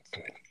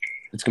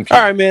all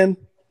confusing. right, man.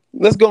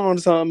 Let's go on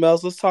to something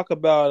else. Let's talk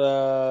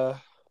about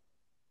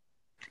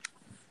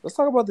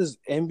this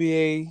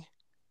NBA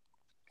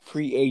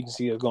free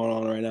agency that's going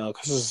on right now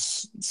because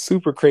it's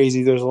super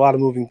crazy. There's a lot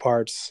of moving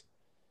parts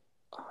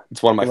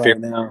It's one of my right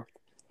favorite. now.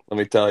 Let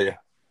me tell you,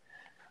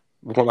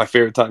 one of my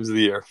favorite times of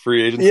the year,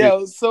 free agency.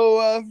 Yeah.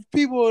 So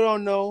people who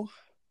don't know,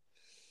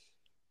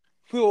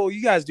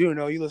 you guys do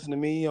know. You listen to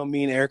me. You know,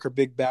 me and Eric are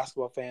big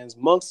basketball fans.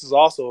 Monks is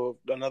also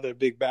another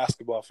big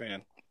basketball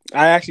fan.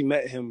 I actually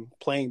met him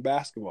playing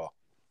basketball.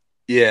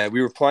 Yeah,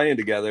 we were playing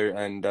together,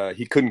 and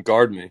he couldn't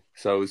guard me,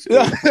 so it was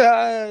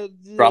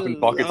dropping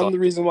buckets on. I'm the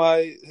reason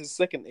why his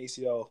second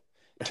ACL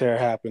tear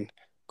happened.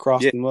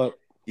 Crossed Yeah, him up.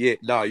 yeah.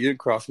 No, you didn't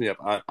cross me up.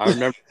 I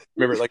remember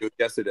it like it was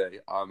yesterday.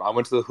 I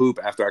went to the hoop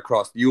after I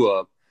crossed you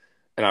up,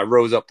 and I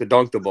rose up to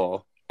dunk the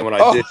ball. And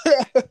Oh,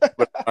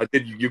 when I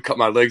did, you cut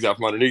my legs out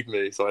from underneath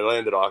me, so I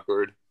landed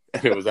awkward,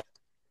 and it was.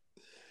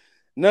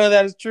 none of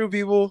that is true,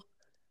 people.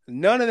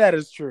 None of that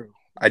is true.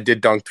 I did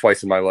dunk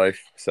twice in my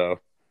life, so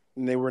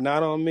And they were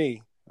not on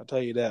me. I'll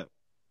tell you that.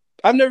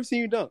 I've never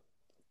seen you dunk.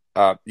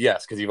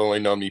 yes, because you've only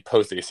known me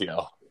post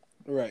ACL.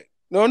 Right.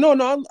 No.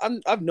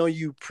 I've known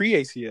you pre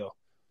ACL.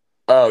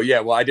 Oh yeah,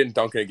 well I didn't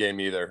dunk in a game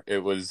either. It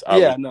was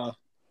No.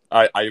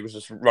 I was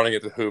just running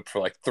at the hoop for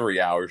like 3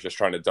 hours just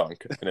trying to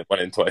dunk, and it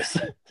went in twice.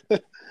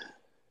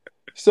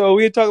 So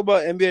we had talked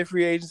about NBA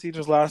free agency.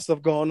 There's a lot of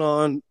stuff going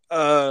on.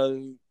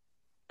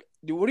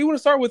 What do you want to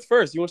start with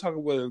first? You want to talk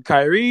with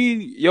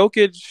Kyrie,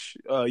 Jokic?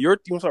 You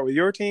want to start with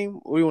your team?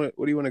 What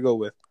do you want to go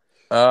with?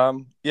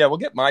 Yeah, we'll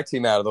get my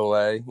team out of the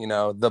way. You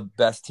know, the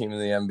best team in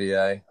the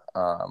NBA,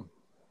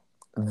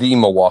 the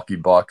Milwaukee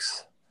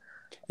Bucks.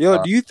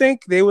 Do you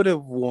think they would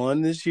have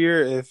won this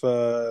year if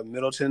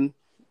Middleton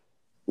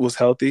was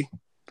healthy?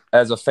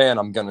 As a fan,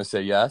 I'm gonna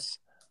say yes.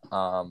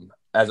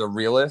 As a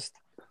realist,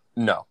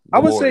 no. I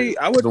would say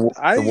I would.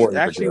 I Warriors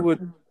actually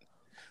would.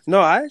 No,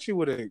 I actually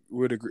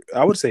would agree.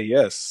 I would say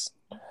yes.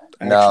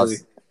 No,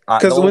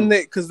 Actually,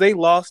 because they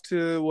lost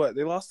to what?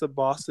 They lost to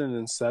Boston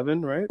in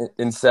 7, right?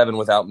 In 7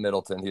 without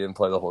Middleton, he didn't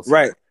play the whole season.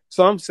 Right.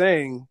 So I'm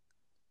saying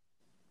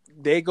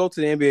they go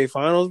to the NBA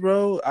Finals,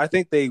 bro. I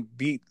think they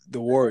beat the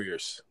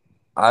Warriors.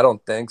 I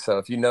don't think so.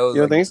 If you know,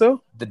 You don't think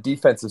so? The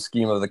defensive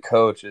scheme of the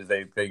coach is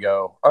they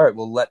go, all right,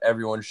 we'll let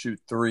everyone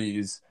shoot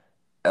threes.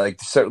 Like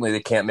certainly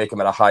they can't make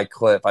them at a high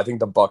clip. I think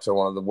the Bucks are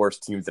one of the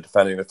worst teams at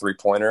defending the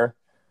 3-pointer.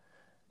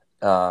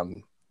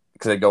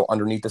 Because they go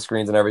underneath the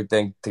screens and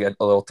everything to get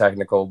a little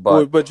technical.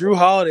 But Drew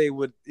Holiday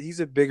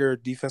he's a bigger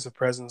defensive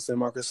presence than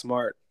Marcus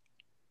Smart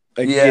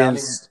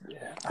against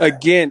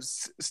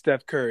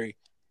Steph Curry.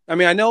 I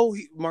mean, I know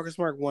Marcus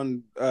Smart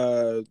won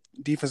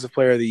Defensive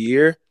Player of the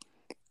Year,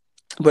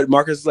 but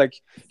Marcus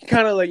he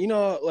kind of like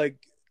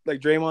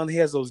Draymond, he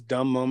has those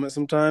dumb moments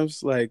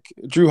sometimes. Like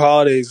Drew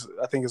Holiday's,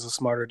 I think, is a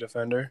smarter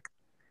defender.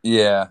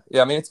 Yeah.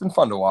 I mean, it's been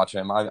fun to watch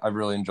him. I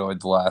really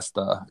enjoyed the last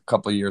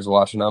couple of years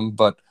watching him,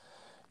 but.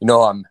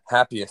 I'm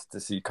happiest to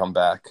see come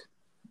back.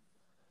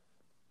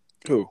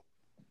 Who?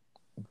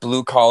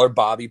 Blue collar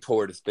Bobby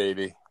Portis,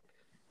 baby.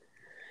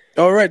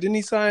 Oh right, didn't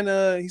he sign?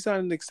 He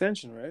signed an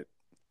extension, right?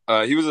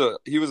 He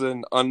was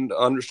an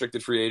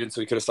unrestricted free agent, so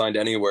he could have signed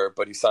anywhere,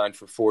 but he signed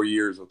for 4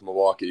 years with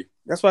Milwaukee.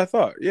 That's what I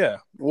thought. Yeah.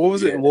 What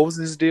was it? What was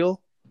his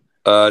deal?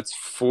 It's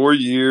 4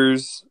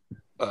 years,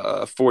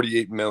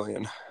 $48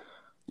 million.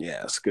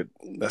 Yeah, that's good.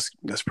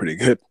 That's pretty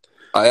good.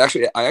 I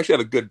actually have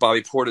a good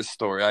Bobby Portis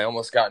story. I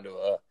almost got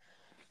into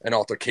an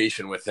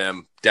altercation with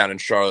him down in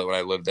Charlotte when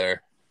I lived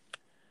there.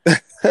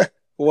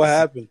 What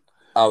happened?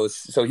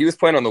 So he was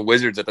playing on the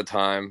Wizards at the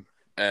time,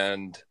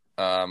 and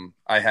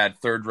I had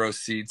third row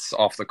seats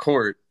off the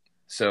court.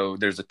 So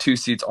there's 2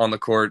 seats on the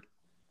court,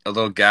 a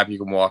little gap you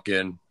can walk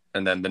in,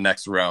 and then the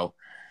next row.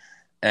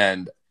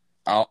 And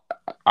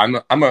I'm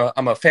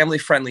a family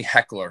friendly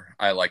heckler.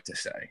 I like to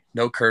say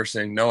no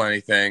cursing, no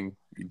anything.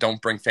 You don't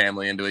bring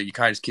family into it. You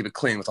kind of just keep it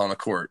clean with on the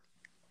court.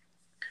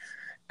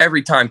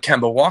 Every time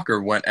Kemba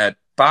Walker went at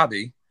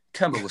Bobby,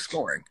 Kemba was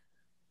scoring.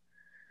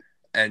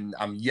 And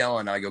I'm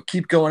yelling. I go,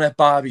 keep going at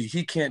Bobby.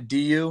 He can't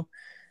D you.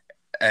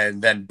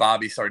 And then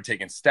Bobby started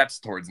taking steps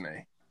towards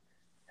me.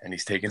 And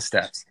he's taking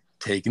steps.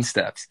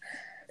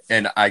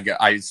 And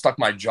I stuck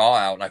my jaw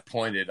out and I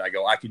pointed. I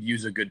go, I could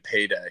use a good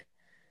payday.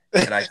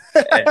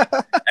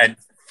 And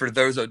for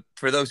those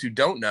who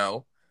don't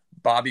know,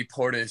 Bobby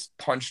Portis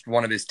punched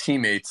one of his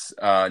teammates,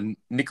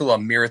 Nikola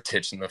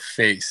Mirotic, in the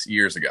face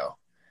years ago.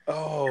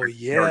 Oh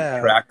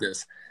yeah,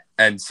 practice.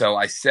 And so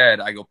I said,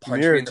 I go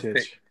punch Mirotic. me in the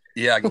face.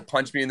 Yeah, I go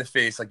punch me in the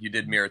face like you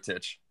did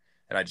Mirotic,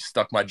 and I just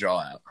stuck my jaw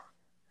out.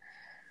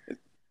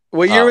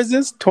 What year was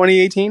this?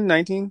 2018,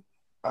 19?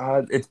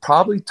 It's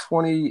probably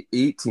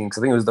 2018 because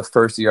I think it was the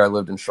first year I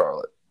lived in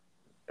Charlotte.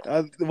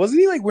 Wasn't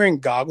he wearing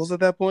goggles at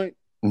that point?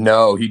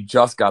 No, he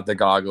just got the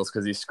goggles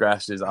because he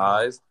scratched his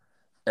eyes,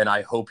 and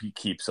I hope he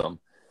keeps them.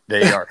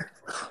 They are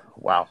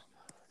wow.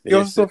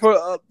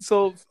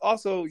 So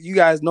also, you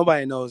guys,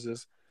 nobody knows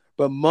this,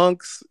 but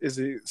Monks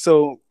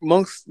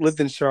Monks lived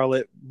in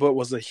Charlotte, but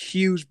was a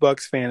huge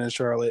Bucks fan in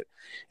Charlotte.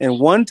 And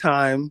one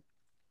time,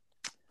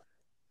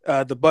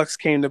 the Bucks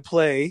came to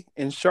play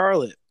in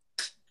Charlotte.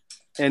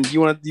 And you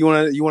want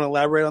to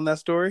elaborate on that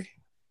story?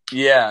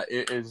 Yeah,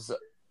 it is.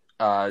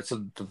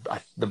 So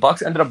the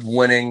Bucks ended up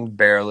winning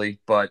barely,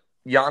 but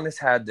Giannis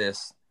had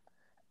this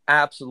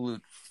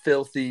absolute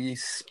filthy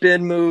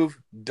spin move,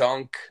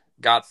 dunk,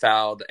 got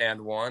fouled,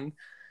 and won.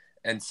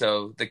 And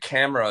so the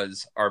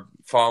cameras are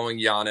following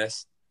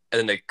Giannis, and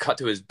then they cut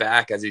to his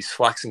back as he's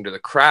flexing to the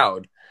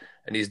crowd,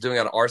 and he's doing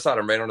it on our side.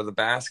 I'm right under the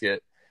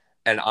basket,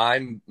 and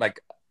I'm like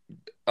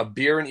a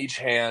beer in each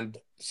hand,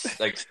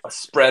 like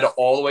spread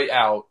all the way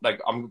out.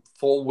 Like I'm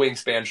full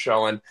wingspan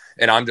showing,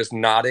 and I'm just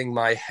nodding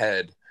my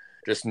head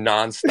just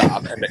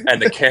nonstop.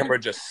 And the camera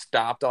just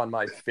stopped on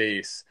my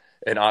face.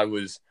 And I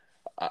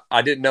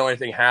didn't know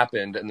anything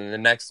happened. And then the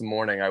next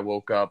morning I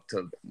woke up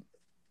to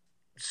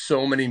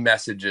so many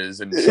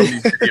messages and so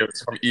many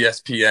videos from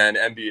ESPN,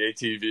 NBA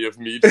TV of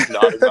me just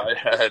nodding my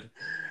head.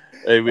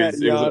 It was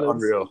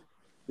unreal.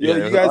 Yo,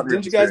 Yeah,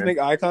 didn't you guys make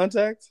eye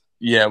contact?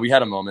 Yeah, we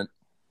had a moment.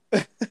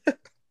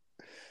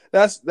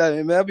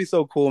 That'd be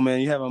so cool,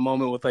 man. You have a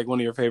moment with like one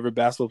of your favorite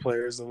basketball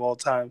players of all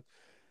time.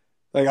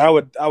 Like I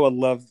would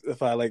love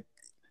if I like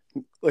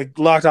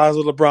locked eyes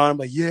with LeBron,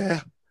 like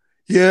yeah,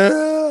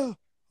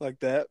 like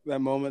that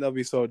moment. That'd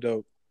be so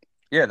dope.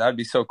 Yeah, that'd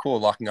be so cool.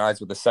 Locking eyes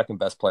with the second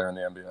best player in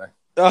the NBA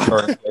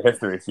or in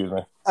history. Excuse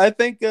me. I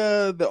think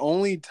the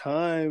only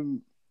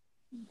time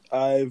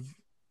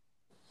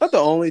not the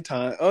only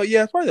time. Oh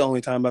yeah, it's probably the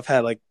only time I've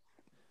had like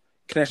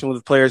connection with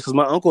the players because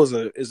my uncle is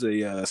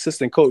a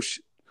assistant coach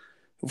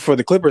for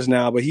the Clippers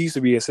now, but he used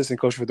to be assistant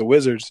coach for the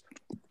Wizards.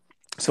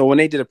 So when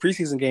they did a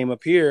preseason game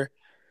up here,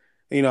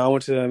 you know, I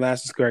went to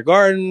Madison Square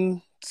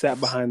Garden, sat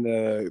behind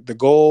the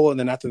goal, and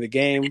then after the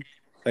game,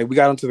 like we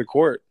got onto the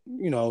court,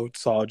 you know,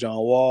 saw John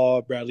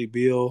Wall, Bradley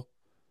Beal,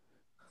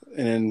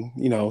 and then,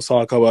 you know,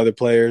 saw a couple other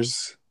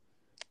players,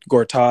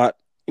 Gortat,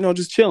 you know,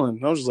 just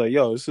chilling. I was just like,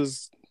 yo, this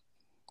is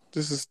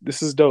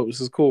dope. This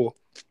is cool.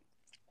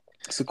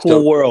 It's a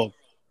cool world.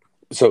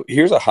 So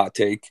here's a hot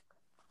take.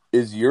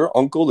 Is your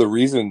uncle the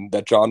reason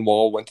that John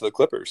Wall went to the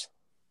Clippers?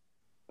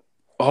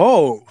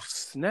 Oh,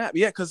 snap.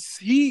 Yeah, because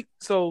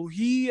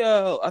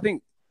I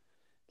think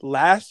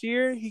last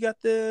year he got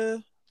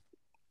the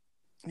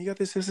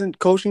assistant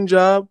coaching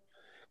job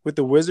with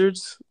the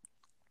Wizards,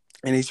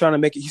 and he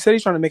said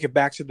he's trying to make it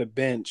back to the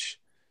bench.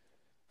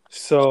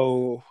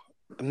 So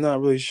I'm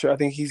not really sure. I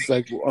think he's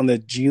like on the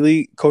G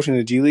League, coaching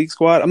the G League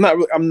squad.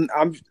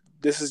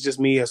 This is just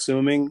me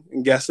assuming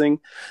and guessing.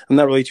 I'm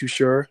not really too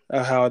sure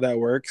how that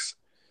works.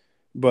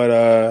 But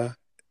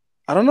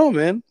I don't know,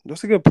 man.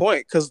 That's a good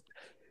point. Because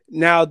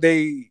now do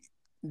you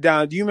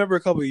remember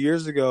a couple of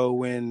years ago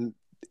when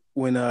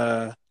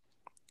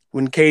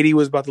KD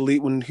was about to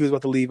leave, when he was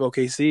about to leave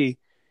OKC,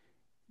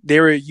 they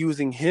were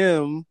using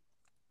him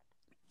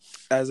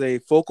as a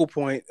focal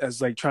point,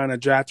 as like trying to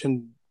draft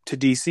him to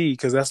DC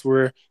because that's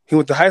where he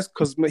went to high school.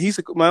 Because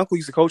my uncle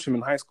used to coach him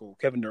in high school,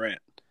 Kevin Durant.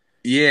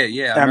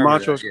 Yeah, at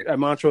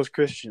Montrose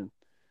Christian.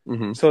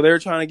 Mm-hmm. So they're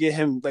trying to get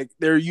him, like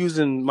they're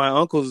using my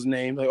uncle's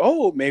name, like,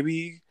 oh,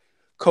 maybe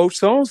Coach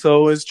so and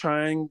so is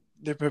trying.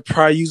 They're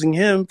probably using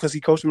him because he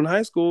coached him in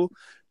high school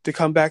to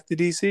come back to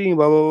DC and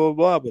blah blah blah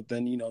blah. But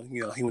then you know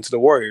he went to the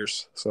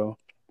Warriors. So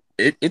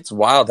it's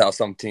wild how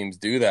some teams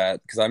do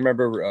that. Because I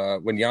remember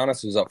when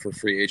Giannis was up for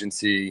free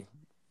agency,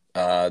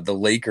 the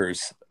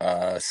Lakers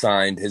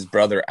signed his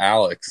brother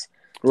Alex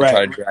to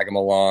try to drag him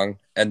along,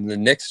 and the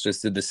Knicks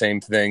just did the same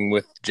thing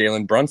with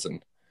Jalen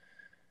Brunson.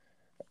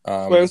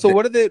 So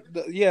what did they?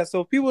 Yeah,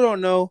 so if people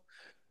don't know,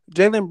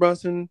 Jalen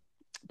Brunson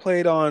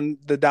played on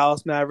the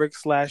Dallas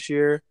Mavericks last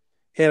year.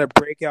 He had a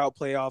breakout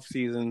playoff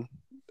season.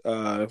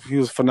 He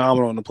was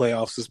phenomenal in the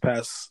playoffs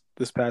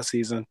this past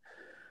season.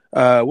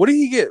 What did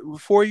he get?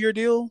 4-year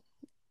deal?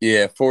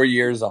 Yeah, 4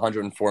 years,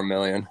 $104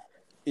 million.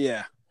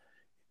 Yeah.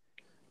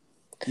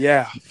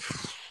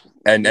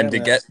 And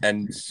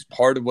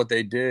part of what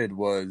they did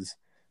was,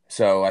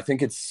 so I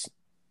think it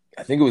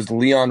was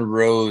Leon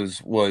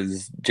Rose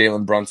was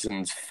Jalen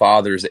Brunson's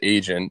father's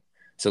agent.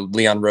 So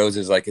Leon Rose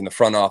is like in the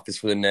front office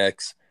for the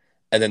Knicks,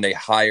 and then they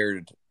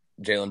hired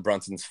Jalen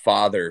Brunson's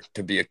father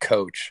to be a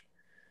coach,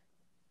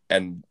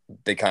 and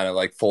they kind of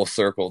like full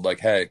circled,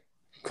 like, hey,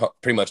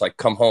 pretty much like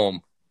come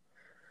home,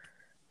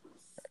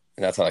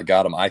 and that's how I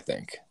got him, I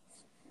think.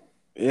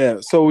 Yeah.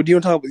 So do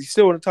you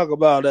still want to talk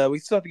about? We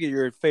still have to get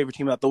your favorite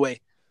team out the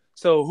way.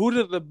 So who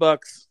did the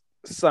Bucks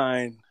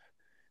sign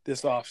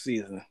this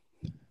offseason?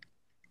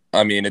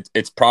 I mean,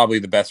 it's probably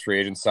the best free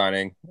agent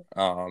signing,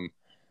 and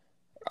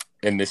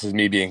this is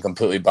me being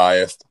completely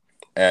biased,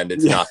 and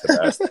it's not the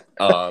best.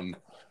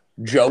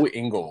 Joe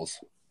Ingles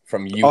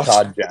from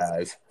Utah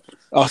Jazz,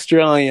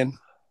 Australian,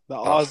 the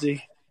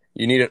Aussie.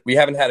 You need it. We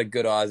haven't had a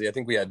good Aussie. I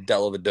think we had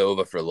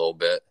Dellavedova for a little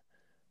bit.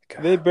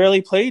 God. They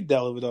barely played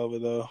Dellavedova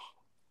though.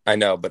 I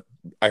know, but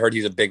I heard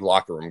he's a big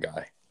locker room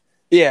guy.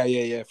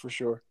 Yeah, for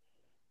sure.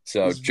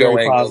 So he's Joe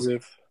Ingles,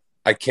 positive.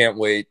 I can't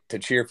wait to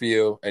cheer for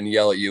you and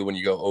yell at you when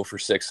you go 0 for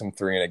 6 and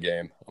 3 in a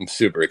game. I'm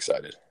super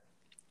excited.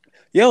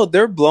 Yo,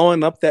 they're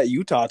blowing up that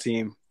Utah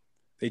team.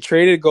 They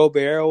traded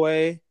Gobert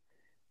away.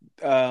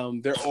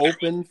 They're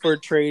open for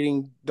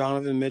trading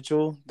Donovan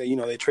Mitchell.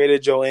 They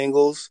traded Joe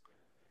Ingles.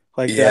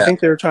 I think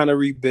they're trying to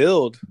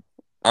rebuild.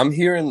 I'm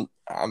hearing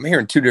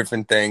two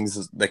different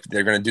things. Like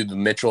they're going to do the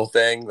Mitchell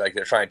thing. Like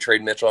they're trying to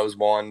trade Mitchell as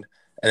one,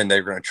 and then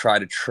they're going to try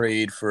to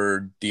trade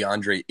for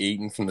DeAndre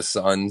Ayton from the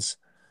Suns.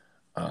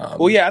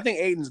 I think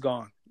Ayton's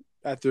gone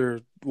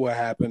after what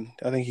happened.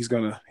 I think he's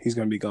gonna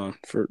be gone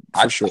for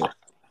sure.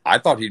 I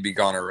thought he'd be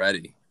gone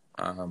already,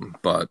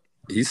 but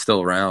he's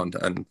still around,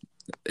 and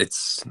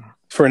it's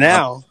for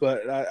now.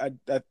 But I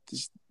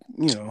just,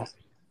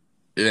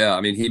 Yeah,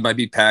 I mean, he might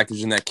be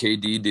packaging that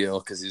KD deal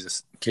because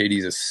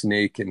KD's a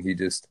snake, and he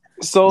just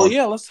So wants.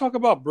 yeah, let's talk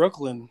about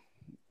Brooklyn.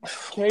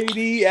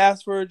 KD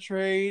asked for a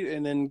trade,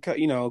 and then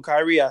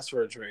Kyrie asked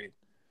for a trade.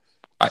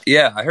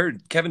 Yeah, I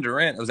heard Kevin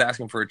Durant was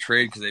asking for a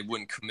trade because they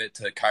wouldn't commit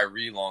to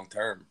Kyrie long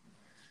term.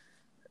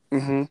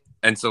 Mm-hmm.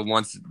 And so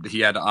once he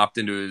had to opt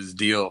into his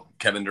deal,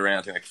 Kevin Durant,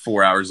 I think like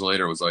 4 hours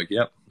later, was like,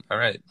 "Yep, all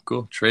right,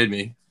 cool, trade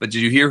me." But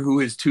did you hear who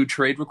his two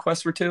trade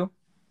requests were to?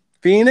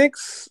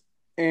 Phoenix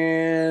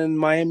and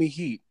Miami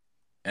Heat,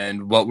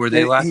 And what were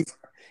they and last?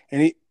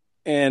 he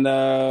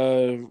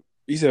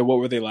you said what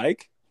were they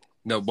like?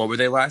 No, what were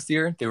they last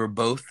year? They were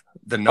both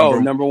the Oh,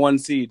 number. number one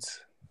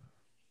seeds,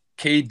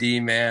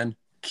 KD, man,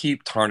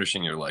 keep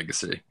tarnishing your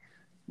legacy.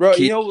 bro.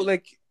 Keep.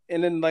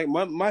 And then like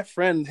my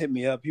friend hit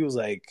me up. He was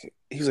like,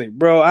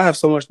 bro, I have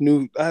so much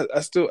new.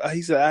 I still.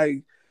 He said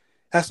I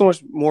have so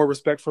much more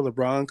respect for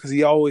LeBron because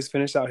he always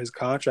finished out his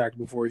contract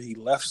before he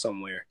left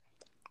somewhere.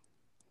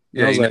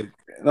 And Yeah,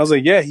 I was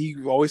like, yeah, he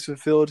always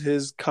fulfilled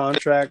his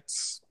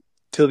contracts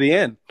till the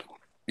end.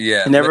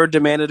 yeah. He never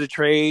demanded a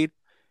trade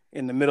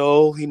in the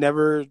middle. He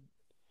never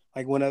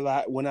like went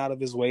out of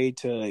his way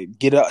to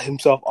get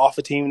himself off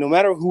a team. No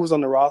matter who was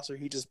on the roster,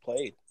 he just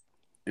played.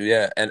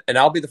 Yeah, and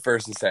I'll be the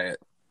first to say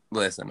it.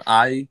 Listen,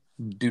 I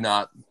do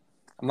not.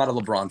 I'm not a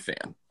LeBron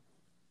fan.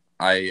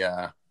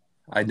 I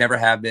never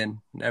have been.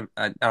 Never,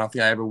 I don't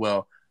think I ever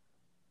will.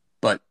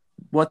 But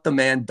what the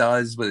man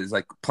does with his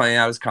like playing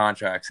out his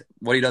contracts,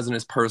 what he does in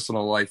his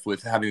personal life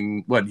with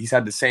having what he's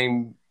had the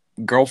same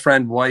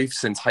girlfriend, wife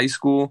since high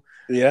school.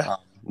 Yeah,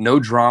 No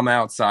drama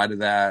outside of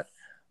that.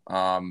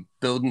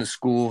 Building the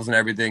schools and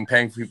everything,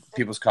 paying for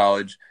people's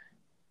college.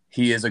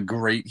 He is a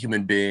great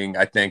human being,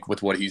 I think,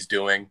 with what he's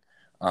doing.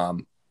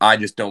 I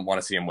just don't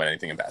want to see him win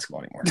anything in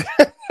basketball anymore.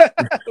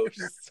 which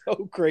is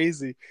so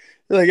crazy.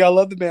 Like I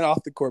love the man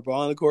off the court, but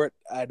on the court,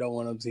 I don't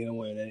want him seeing him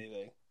win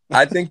anything.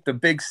 I think the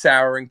big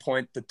souring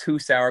point, the two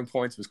souring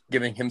points, was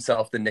giving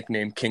himself the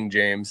nickname King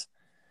James,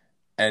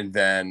 and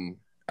then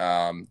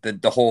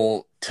the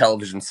whole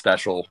television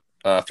special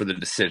for the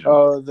decision.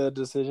 Oh, the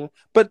decision.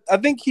 But I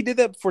think he did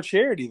that for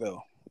charity,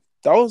 though.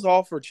 That was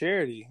all for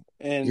charity,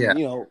 and Yeah,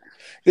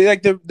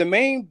 the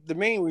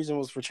main reason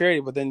was for charity.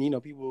 But then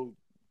people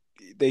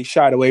they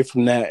shied away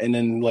from that, and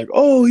then like,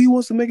 oh, he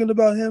wants to make it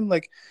about him.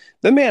 Like,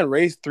 the man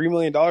raised $3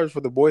 million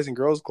for the Boys and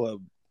Girls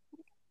Club.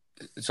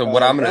 so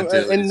what I'm gonna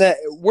do and is, that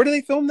where do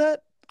they film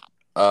that?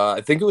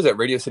 I think it was at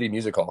Radio City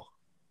Music Hall.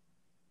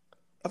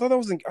 I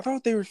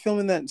thought they were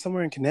filming that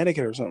somewhere in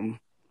Connecticut or something.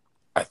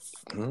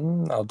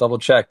 I'll double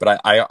check, but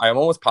I'm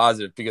almost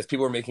positive because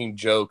people were making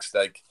jokes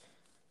like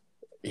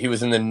he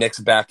was in the Knicks'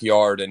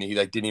 backyard and he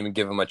like didn't even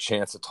give them a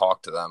chance to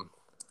talk to them.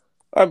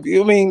 I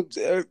mean,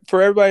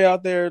 for everybody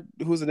out there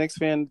who's a Knicks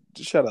fan,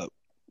 just shut up.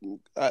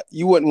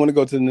 You wouldn't want to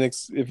go to the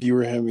Knicks if you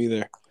were him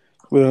either.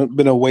 Would have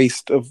been a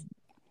waste of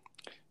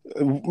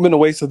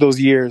those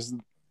years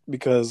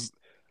because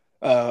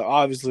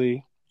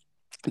obviously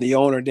the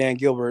owner Dan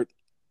Gilbert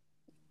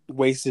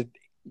wasted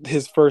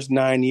his first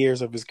 9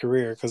 years of his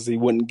career because he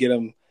wouldn't get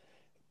him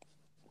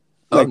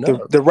Oh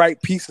no, the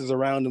right pieces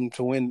around him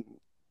to win.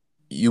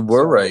 you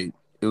were right.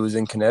 It was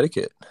in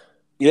Connecticut.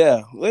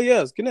 Yeah,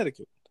 it's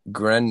Connecticut.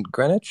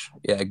 Greenwich?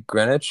 Yeah,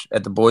 Greenwich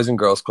at the Boys and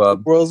Girls Club.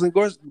 The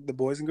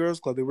Boys and Girls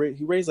Club. He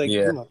raised like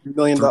 $3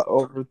 million,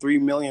 over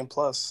 $3 million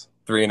plus.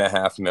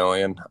 3.5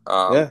 million.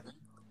 Yeah.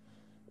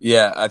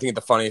 Yeah, I think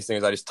the funniest thing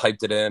is I just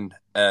typed it in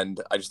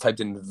and I just typed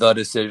in the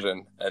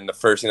decision and the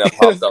first thing that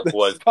popped up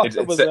was it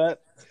said, that?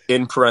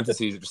 in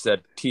parentheses it just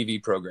said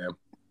TV program.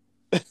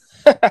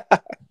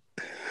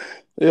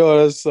 Yo,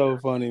 that's so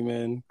funny,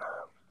 man.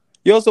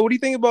 Yo, so what do you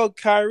think about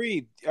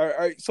Kyrie? All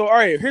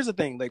right, here's the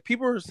thing. Like,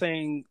 people are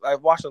saying,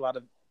 I've watched a lot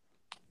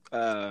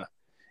of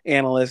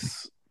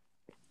analysts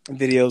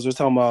videos. They're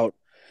talking about,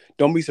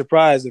 don't be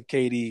surprised if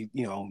KD,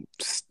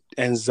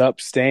 ends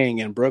up staying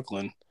in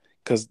Brooklyn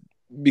because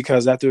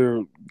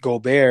after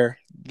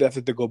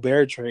the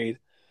Gobert trade,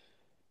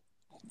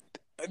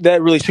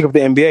 that really shook up the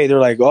NBA. They're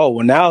like, oh,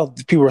 well, now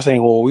people are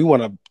saying, well, we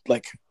want a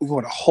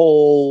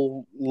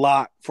whole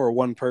lot for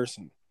one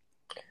person.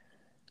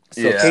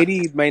 So Yeah.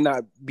 KD may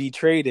not be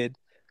traded,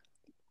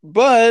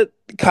 but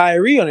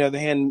Kyrie, on the other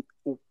hand,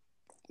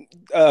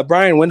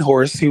 Brian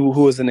Windhorst,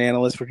 who is an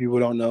analyst for people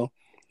who don't know,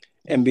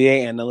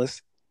 NBA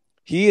analyst,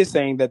 he is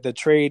saying that the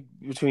trade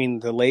between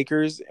the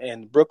Lakers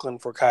and Brooklyn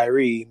for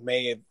Kyrie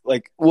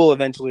will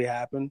eventually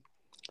happen.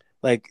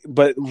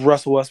 But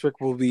Russell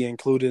Westbrook will be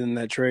included in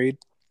that trade.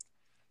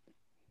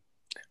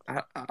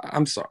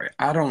 I'm sorry.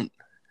 I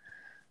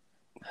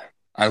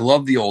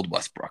love the old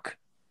Westbrook.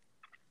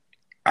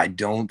 I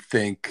don't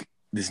think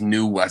this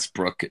new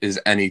Westbrook is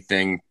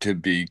anything to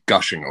be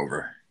gushing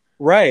over.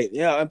 Right.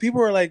 Yeah. And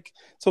people like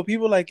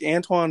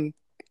Antoine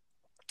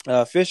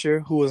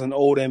Fisher, who was an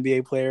old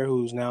NBA player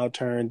who's now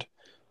turned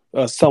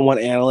somewhat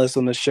analyst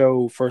on the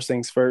show First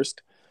Things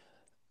First.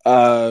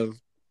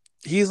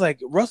 He's like,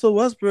 Russell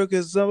Westbrook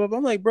is I'm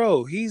like,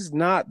 bro, he's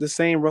not the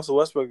same Russell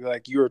Westbrook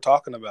like you were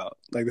talking about.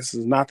 Like, this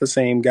is not the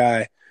same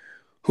guy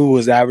who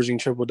was averaging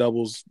triple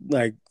doubles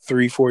like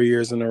 3-4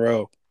 years in a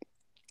row.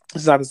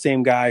 This is not the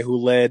same guy who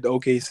led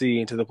OKC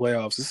into the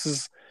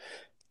playoffs.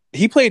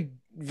 He played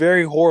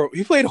very horrible.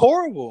 He played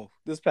horrible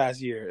this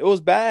past year. It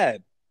was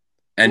bad.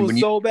 It And was when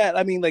you so bad.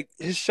 I mean, like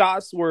his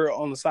shots were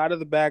on the side of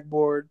the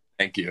backboard.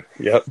 thank you.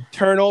 Yep.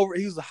 Turnover.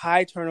 He was a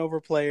high turnover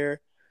player.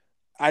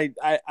 I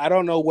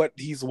don't know what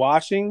he's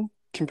watching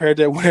compared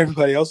to what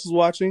everybody else is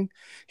watching.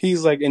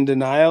 He's like in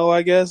denial,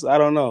 I guess. I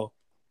don't know.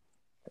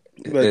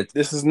 But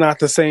this is not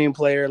the same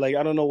player. Like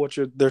I don't know what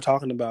they're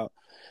talking about.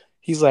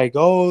 He's like,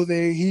 oh,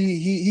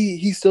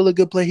 he's still a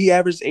good player. He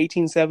averaged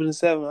 18, 7, and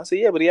 7. I said,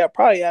 yeah, but he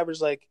probably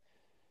averaged like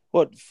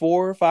what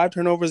 4 or 5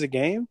 turnovers a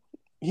game.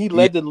 He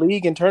led the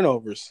league in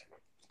turnovers.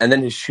 And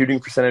then his shooting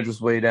percentage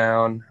was way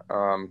down.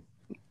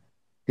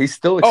 He's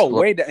still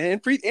way down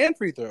and free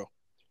throw.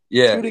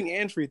 Yeah, shooting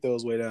and free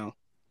throws way down.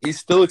 He's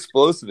still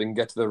explosive and can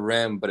get to the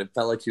rim, but it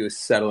felt like he was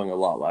settling a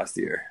lot last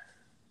year.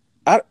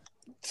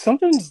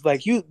 Something's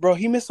like bro.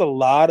 He missed a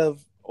lot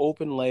of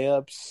open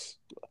layups,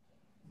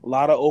 a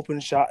lot of open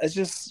shots. It's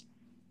just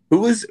who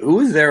was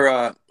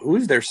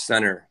their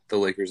center? The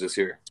Lakers this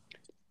year.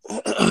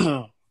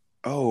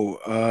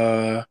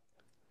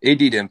 AD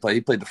didn't play.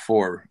 He played the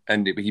 4,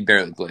 and he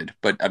barely played.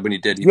 But when he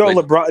did, played.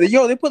 LeBron.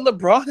 They put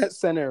LeBron at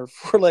center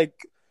for like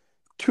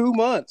 2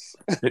 months.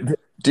 Do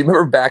you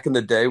remember back in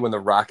the day when the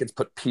Rockets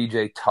put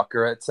PJ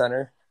Tucker at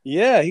center?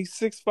 Yeah, he's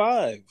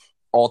 6'5".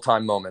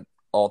 All-time moment.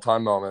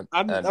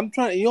 I'm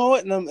trying. You know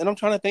what? And I'm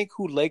trying to think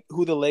who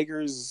the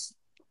Lakers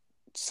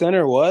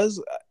center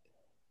was.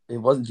 It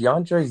wasn't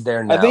DeAndre's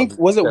there now. I think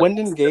was it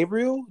Wenyen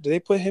Gabriel? Did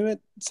they put him at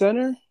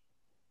center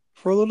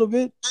for a little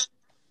bit?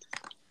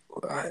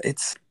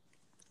 That's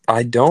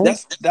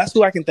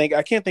who I can think.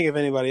 I can't think of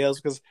anybody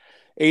else because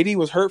AD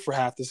was hurt for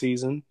half the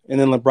season, and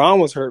then LeBron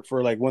was hurt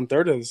for like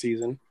 1/3 of the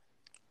season.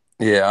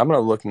 Yeah, I'm gonna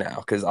look now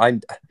because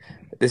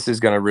this is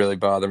gonna really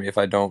bother me if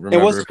I don't remember.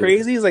 And what's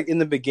crazy is like in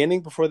the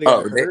beginning before they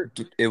got hurt,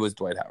 it was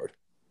Dwight Howard.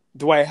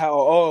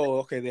 Oh,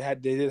 okay. They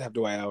did have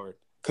Dwight Howard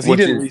because he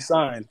didn't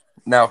resign.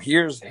 Now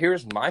here's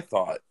my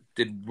thought: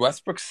 did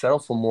Westbrook settle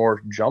for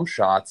more jump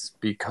shots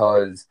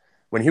because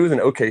when he was in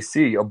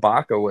OKC,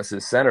 Ibaka was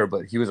his center,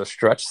 but he was a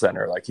stretch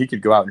center. Like he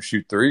could go out and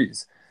shoot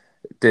threes.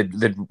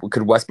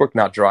 Could Westbrook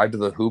not drive to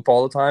the hoop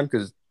all the time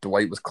because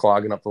Dwight was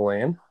clogging up the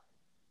lane?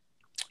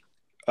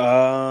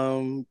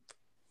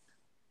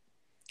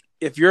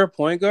 If you're a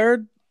point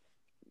guard,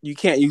 you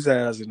can't use that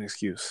as an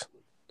excuse.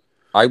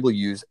 I will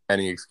use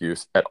any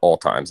excuse at all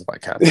times if I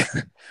can.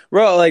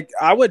 Bro, like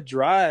I would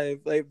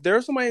drive. Like if there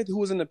was somebody who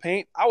was in the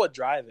paint, I would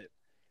drive it.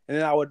 And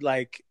then I would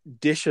like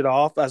dish it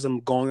off as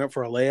I'm going up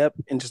for a layup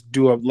and just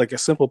do a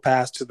simple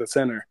pass to the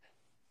center.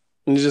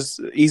 And just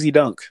easy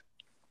dunk.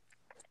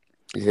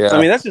 Yeah. I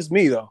mean, that's just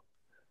me though.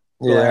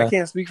 Yeah. Like, I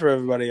can't speak for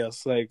everybody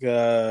else. Like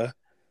I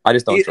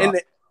just don't try.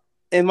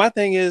 And my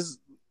thing is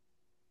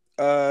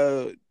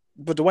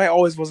but Dwight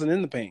always wasn't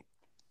in the paint.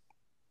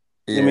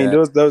 Yeah. I mean,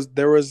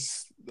 there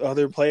was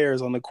other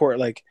players on the court,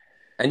 like,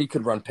 and you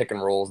could run pick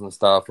and rolls and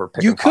stuff, or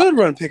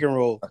run pick and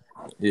roll.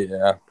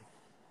 Yeah,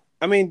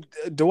 I mean,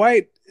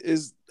 Dwight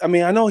is. I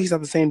mean, I know he's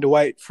not the same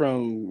Dwight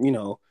from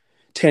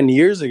 10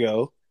 years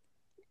ago,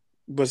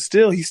 but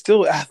still, he's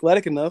still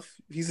athletic enough.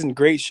 He's in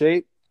great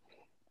shape.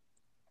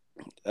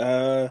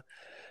 I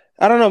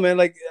don't know, man.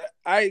 Like,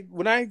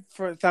 when I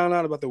first found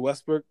out about the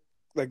Westbrook,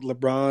 like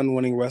LeBron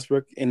winning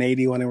Westbrook and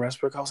AD winning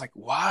Westbrook, I was like,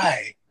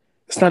 why?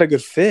 It's not a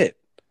good fit.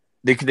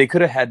 They could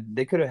have had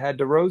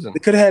DeRozan. They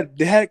could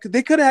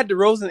have had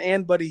DeRozan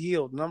and Buddy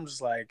Hield, and I'm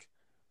just like,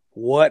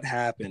 what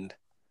happened?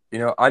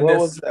 What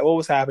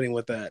was happening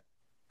with that?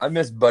 I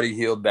miss Buddy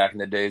Hield back in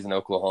the days in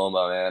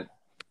Oklahoma, man.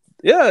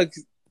 Yeah,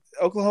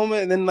 Oklahoma,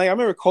 and then like I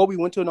remember Kobe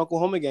went to an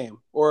Oklahoma game,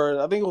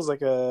 or I think it was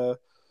like a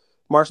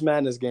March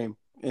Madness game,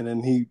 and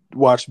then he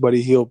watched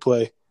Buddy Hield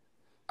play.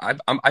 I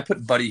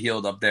put Buddy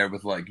Hield up there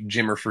with like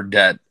Jimmer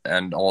Fredette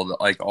and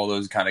all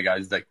those kind of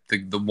guys, like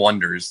the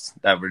wonders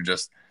that were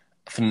just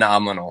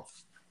phenomenal.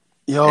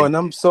 And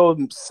I'm so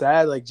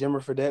sad like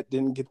Jimmer Fredette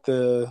didn't get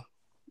the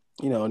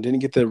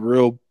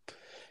real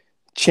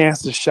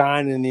chance to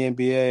shine in the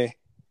NBA.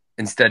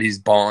 Instead, he's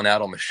balling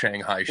out on the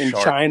Shanghai Sharks.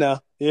 In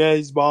China. Yeah,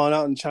 he's balling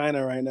out in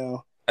China right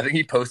now. I think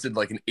he posted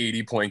like an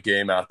 80-point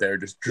game out there.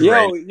 Just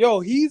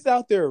he's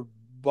out there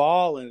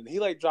balling. He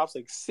like drops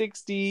like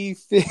 60,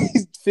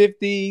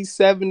 50,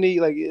 70.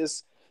 Like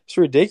it's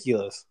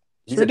ridiculous.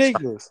 It's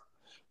ridiculous.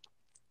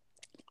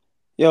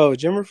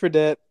 Jimmer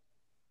Fredette.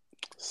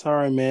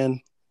 Sorry,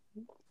 man.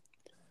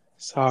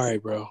 Sorry,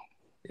 bro.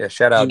 Yeah,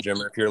 shout out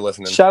Jimmer if you're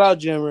listening. Shout out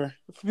Jimmer.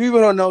 For people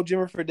who don't know,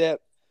 Jimmer Fredette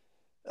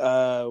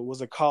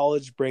was a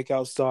college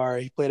breakout star.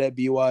 He played at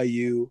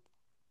BYU.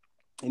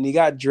 And he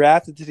got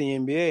drafted to the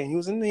NBA. And he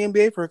was in the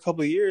NBA for a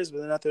couple of years.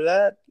 But then after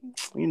that,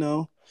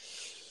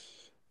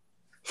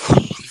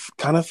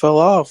 kind of fell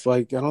off.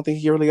 Like, I don't think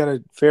he really got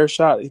a fair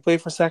shot. He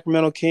played for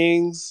Sacramento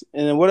Kings.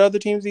 And then what other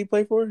teams did he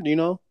play for? Do you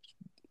know?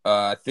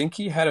 I think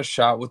he had a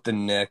shot with the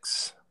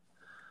Knicks.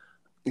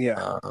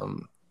 Yeah.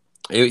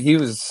 He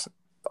was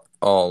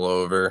all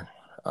over.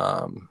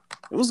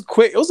 It was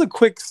a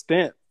quick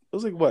stint. It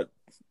was like what,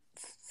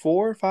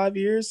 4 or 5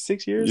 years,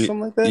 6 years, something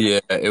like that.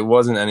 Yeah, it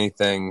wasn't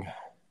anything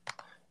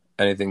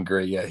anything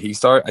great yet. He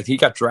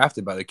got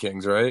drafted by the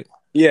Kings, right?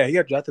 Yeah, he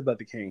got drafted by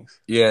the Kings.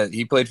 Yeah,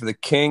 he played for the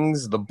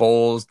Kings, the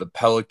Bulls, the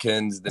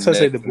Pelicans, the So I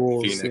say Knicks, the and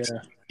Bulls. Phoenix.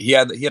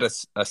 Yeah. He had a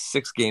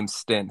 6-game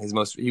stint. He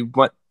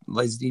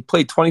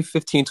played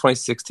 2015,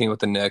 2016 with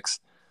the Knicks,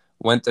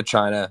 went to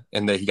China,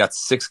 and then he got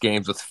 6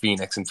 games with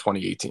Phoenix in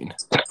 2018.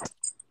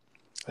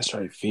 That's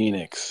right,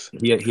 Phoenix.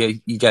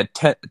 He got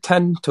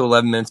 10 to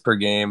 11 minutes per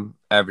game,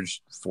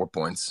 averaged 4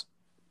 points.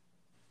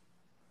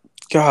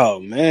 Oh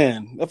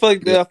man, I feel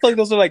like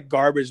those are like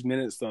garbage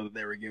minutes though that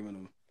they were giving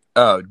him.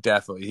 Oh,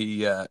 definitely.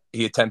 He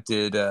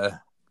attempted 2.2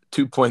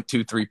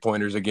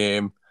 3-pointers a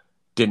game,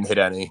 didn't hit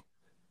any.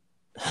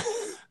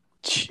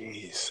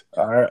 Jeez.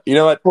 All right. You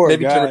know what? Poor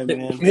Maybe guy,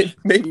 Jimmer, man.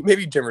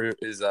 maybe Jimmer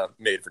is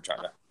made for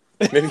China.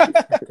 Maybe.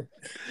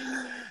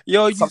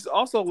 Yo, you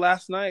also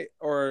last night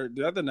or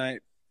the other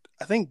night,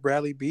 I think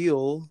Bradley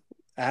Beal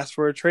asked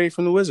for a trade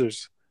from the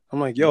Wizards.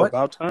 I'm like, yo, What?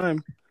 about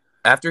time.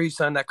 After he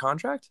signed that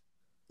contract?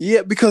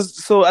 Yeah,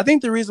 because I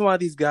think the reason why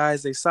these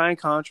guys they sign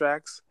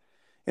contracts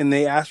and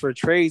they ask for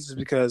trades is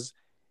because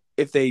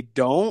if they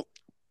don't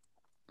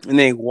and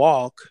they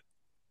walk,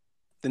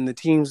 then the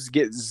teams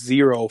get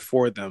 0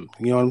 for them.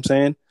 You know what I'm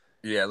saying?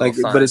 Yeah, Like,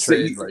 sign but it's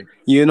trade, like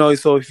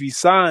so if he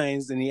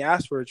signs and he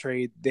asks for a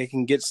trade, they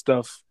can get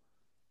stuff.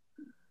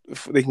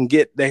 They can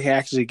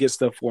actually get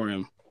stuff for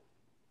him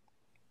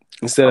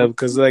instead of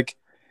because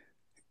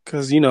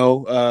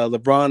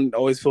LeBron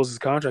always fills his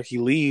contract, he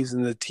leaves,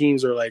 and the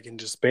teams are like in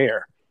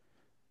despair.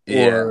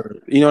 yeah, Or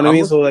you know what I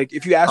mean? So like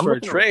if you ask for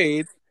a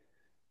trade,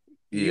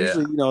 yeah.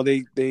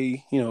 usually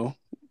they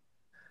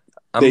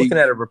I'm looking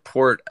at a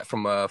report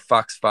from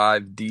Fox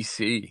 5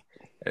 DC.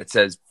 It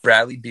says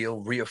Bradley Beal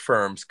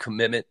reaffirms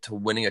commitment to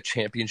winning a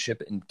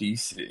championship in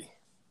DC.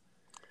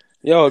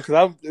 Yo,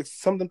 because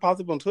something popped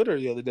up on Twitter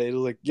the other day. It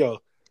was like, yo,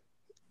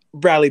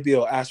 Bradley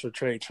Beal asked for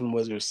trade from the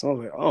Wizards. So I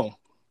was like, oh.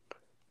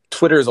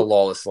 Twitter is a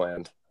lawless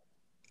land.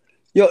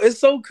 Yo, it's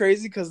so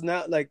crazy because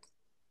now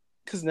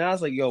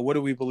it's like, yo, what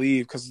do we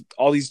believe? Because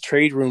all these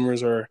trade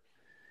rumors are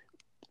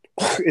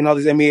in all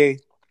these NBA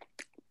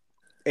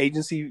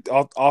agency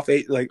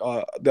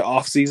the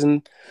off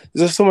season.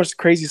 There's just so much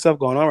crazy stuff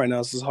going on right now.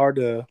 It's just hard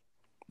to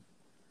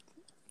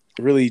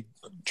really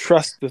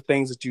trust the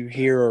things that you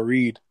hear or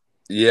read.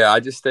 Yeah, I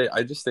just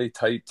stay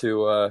tight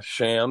to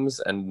Shams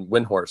and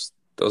Windhorst.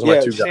 Those are my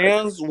 2 guys.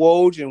 Shams,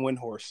 Woj, and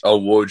Windhorst. Oh,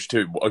 Woj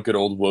too. A good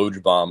old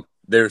Woj bomb.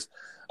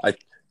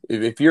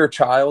 If you're a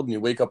child and you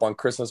wake up on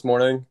Christmas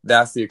morning,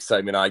 that's the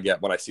excitement I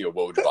get when I see a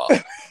Woj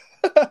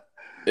bomb.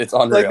 It's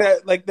unreal.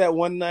 Like that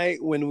one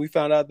night when we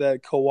found out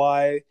that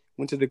Kawhi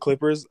went to the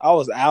Clippers, I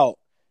was out.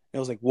 It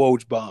was like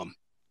Woj bomb.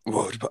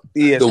 Woj bomb.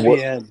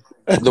 ESPN.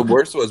 The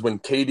worst was when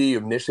KD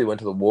initially went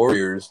to the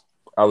Warriors.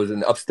 I was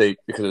in upstate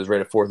because it was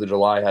right at 4th of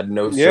July. I had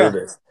no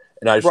service.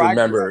 And I just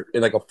remember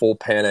in like a full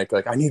panic,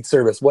 like, I need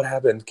service. What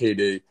happened,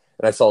 KD?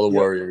 And I saw the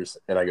Warriors,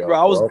 and I go, bro,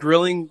 I was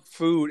grilling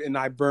food, and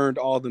I burned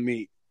all the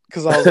meat.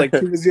 Because I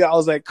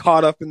was like,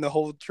 caught up in the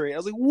whole trade. I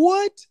was like,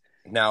 what?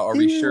 Now, are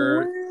we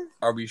sure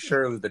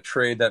it was the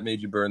trade that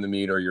made you burn the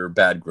meat, or you're a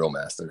bad grill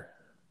master?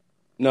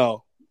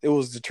 No, it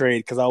was the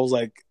trade, because I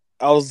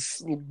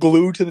was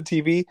glued to the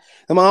TV,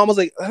 and my mom was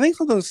like, I think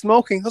something's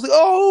smoking. I was like,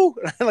 oh!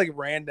 And I like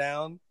ran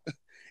down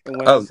and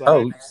went outside.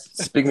 Oh,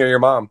 speaking of your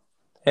mom.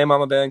 Hey,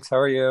 Mama Banks, how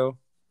are you?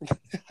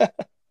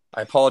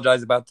 I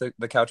apologize about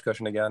the couch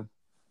cushion again.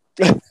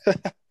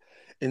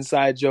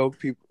 Inside joke,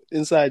 people.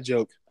 Inside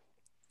joke.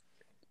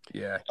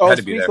 Yeah, had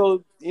to be there.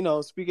 So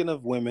speaking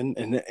of women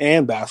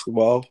and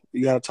basketball,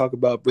 you got to talk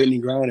about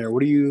Brittany Griner. What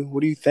do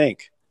you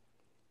think?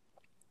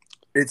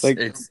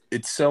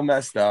 It's so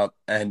messed up,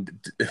 and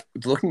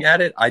looking at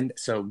it,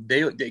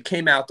 they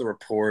came out the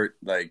report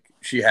like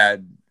she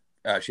had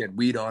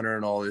weed on her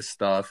and all this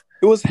stuff.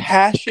 It was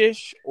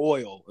hashish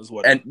oil, is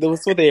what that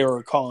was what they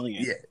were calling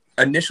it.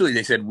 Yeah, initially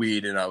they said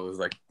weed, and I was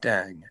like,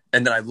 dang.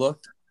 And then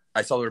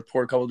I saw the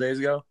report a couple of days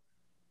ago.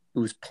 It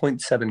was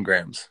 0.7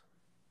 grams.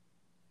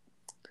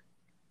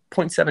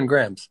 0.7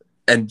 grams,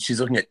 and she's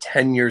looking at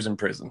 10 years in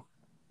prison.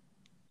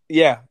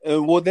 Yeah,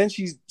 well, then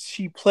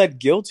she pled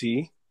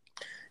guilty.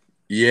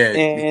 Yeah,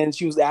 and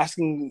she was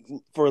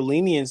asking for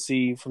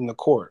leniency from the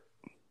court.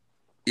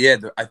 Yeah,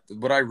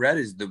 what I read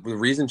is the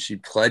reason she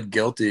pled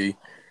guilty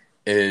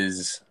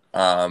is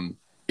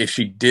if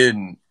she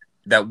didn't,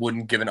 that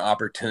wouldn't give an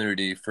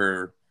opportunity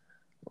for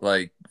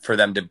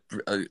them to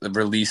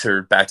release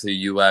her back to the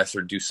U.S.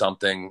 or do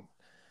something.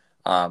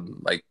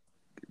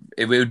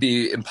 It would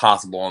be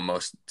impossible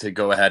almost to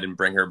go ahead and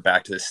bring her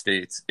back to the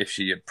States if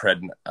she had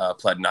pled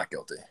not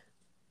guilty.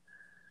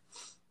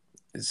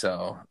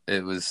 So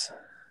it was,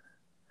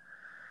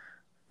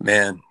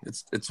 man,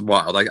 it's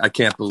wild. I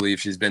can't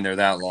believe she's been there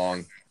that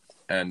long.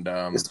 And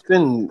it's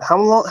been how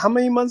long? How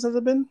many months has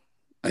it been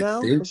now?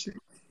 I think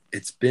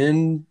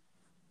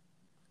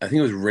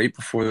it was right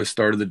before the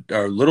start of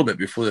or a little bit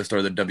before the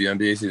start of the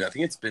WNBA season. I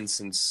think it's been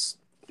since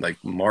like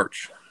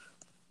March.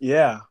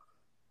 Yeah.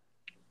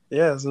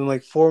 Yeah, it's been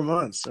like 4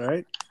 months,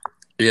 right?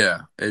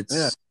 Yeah,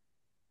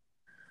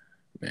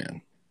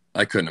 man,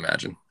 I couldn't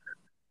imagine.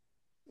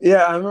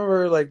 Yeah, I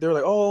remember like they were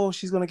like, "Oh,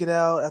 she's gonna get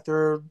out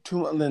after 2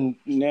 months," and then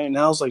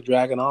now it's like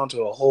dragging on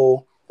to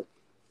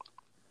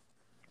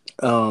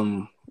a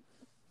um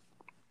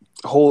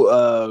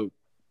whole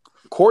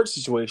court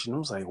situation. I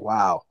was like,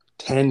 "Wow,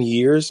 10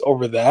 years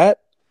over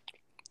that?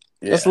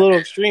 That's a Yeah. little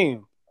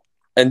extreme."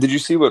 And did you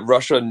see what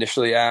Russia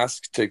initially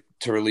asked to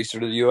release her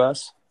to the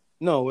U.S.?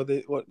 No, what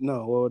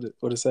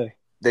would it say?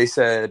 They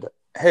said,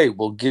 "Hey,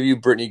 we'll give you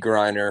Brittany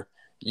Griner.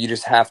 You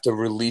just have to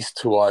release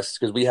to us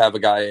because we have a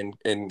guy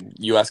in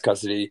U.S.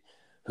 custody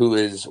who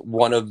is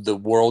one of the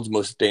world's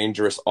most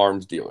dangerous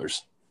arms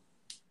dealers."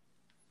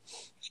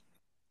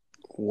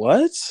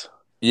 What?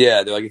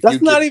 Yeah, they're like, if you That's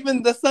give, not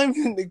even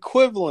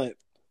equivalent.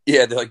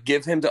 yeah, they're like,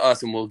 give him to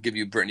us and we'll give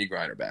you Brittany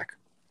Griner back.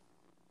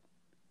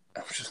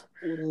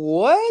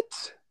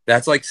 What?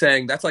 That's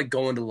like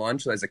going to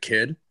lunch as a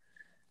kid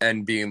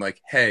and being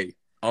like, "Hey,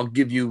 I'll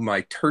give you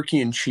my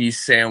turkey and cheese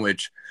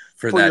sandwich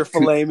for For your that two,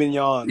 filet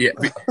mignon. yeah,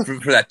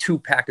 for that 2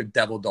 pack of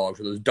Devil Dogs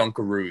for those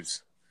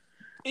Dunkaroos."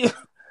 Yo,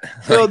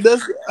 Like,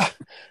 that's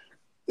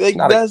it's like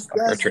not a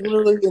that's trade.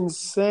 literally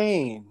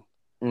insane.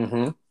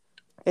 Mm-hmm.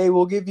 Hey,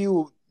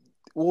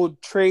 we'll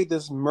trade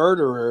this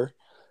murderer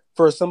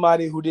for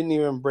somebody who didn't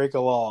even break a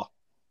law.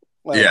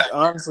 Like Yeah,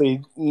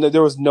 honestly, no,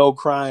 there was no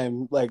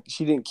crime. Like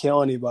she didn't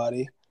kill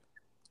anybody.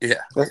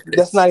 yeah. That's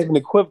It's not even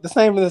equipped. That's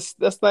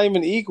not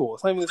even equal.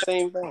 It's not even the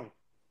same thing.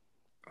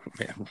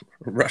 man,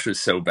 Russia's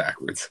so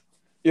backwards.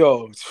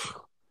 Yo,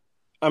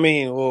 I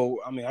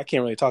can't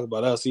really talk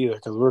about us either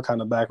because we're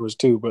kind of backwards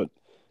too. But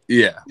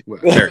Yeah, well,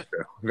 very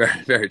true.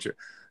 Very, very true.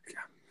 Yeah.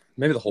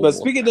 Maybe the whole but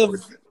world speaking of,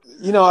 backwards.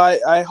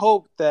 I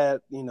hope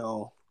that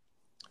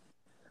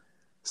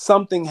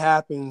something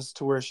happens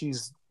to where she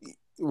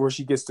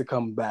gets to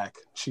come back.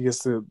 She gets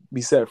to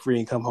be set free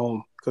and come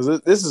home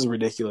because this is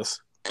ridiculous.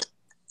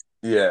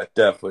 Yeah,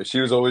 definitely. She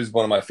was always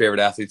one of my favorite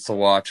athletes to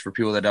watch. For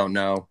people that don't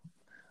know,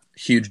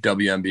 huge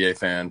WNBA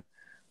fan.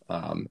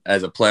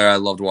 As a player, I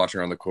loved watching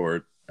her on the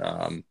court.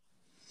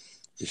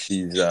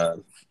 She's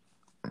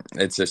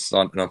it's just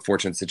an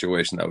unfortunate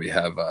situation that we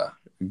have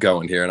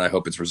going here, and I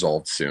hope it's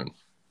resolved soon.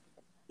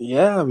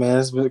 Yeah,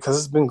 man, because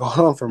it's been going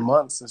on for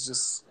months. It's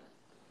just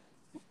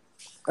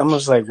I'm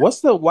just like, what's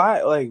the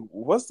why? Like,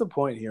 what's the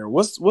point here?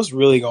 What's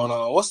really going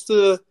on? What's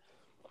the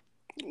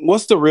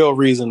real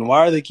reason?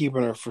 Why are they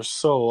keeping her for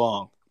so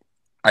long?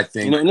 I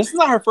think And this is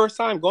not her first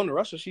time going to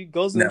Russia. She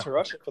goes no, into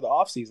Russia for the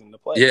off season to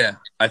play. yeah,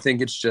 I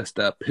think it's just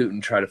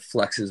Putin try to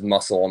flex his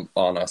muscle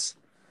on us.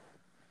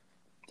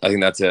 I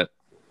think that's it.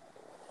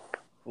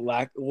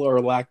 Lack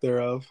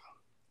thereof.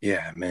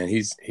 Yeah, man,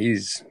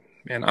 he's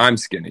man. I'm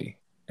skinny,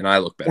 and I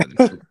look better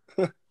than him.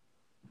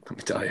 Let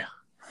me tell you.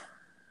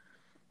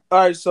 All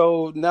right,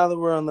 so now that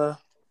we're on the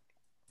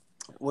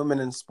women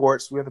in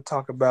sports, we have to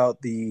talk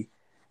about the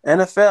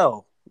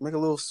NFL. Make a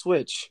little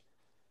switch.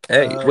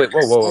 Hey, wait,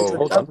 whoa, whoa, whoa, Sandra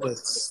hold on,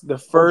 Douglas, the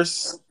hold,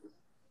 first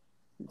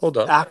hold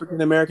up. African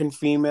American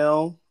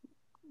female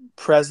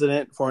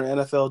president for an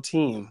NFL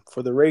team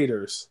for the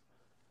Raiders,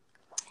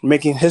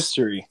 making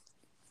history.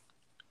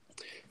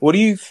 What do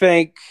you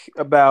think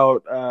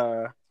about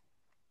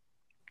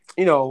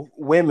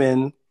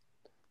women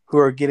who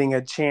are getting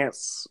a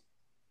chance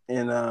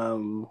in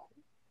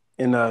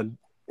in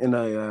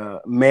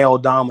a male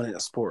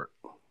dominant sport?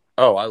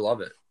 Oh, I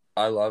love it.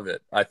 I love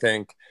it. I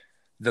think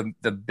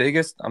the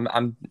biggest.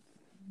 I'm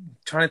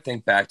trying to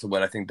think back to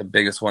what I think the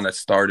biggest one that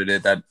started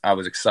it that I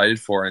was excited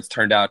for, and it's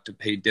turned out to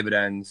pay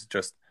dividends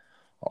just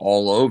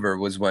all over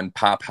was when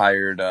Pop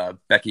hired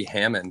Becky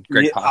Hammond,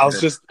 Greg Yeah, I was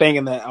Popovich, just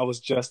thinking that. I was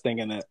just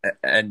thinking that.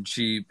 and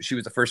she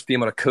was the first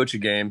female to coach a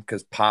game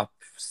because Pop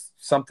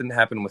something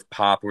happened with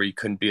Pop where he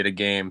couldn't be at a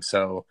game,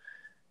 so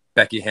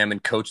Becky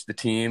Hammond coached the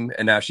team,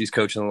 and now she's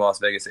coaching the Las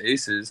Vegas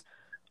Aces.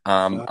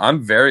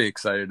 I'm very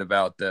excited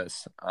about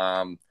this.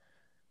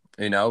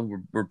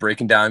 We're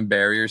breaking down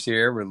barriers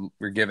here.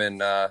 We're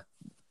giving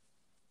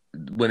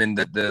women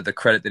the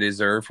credit they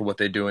deserve for what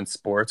they do in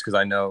sports because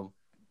I know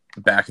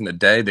back in the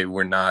day they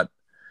weren't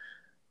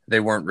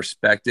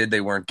respected,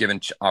 they weren't given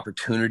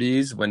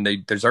opportunities when they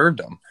deserved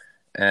them,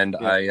 and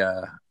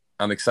Yeah.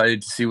 I'm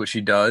excited to see what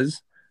she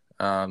does.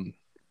 I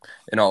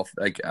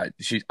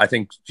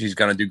think she's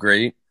gonna do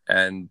great,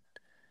 and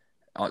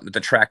with the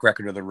track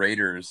record of the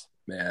Raiders,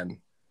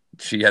 man,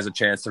 she has a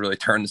chance to really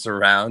turn this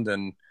around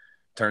and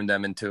turn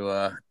them into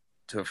a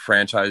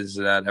franchise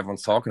that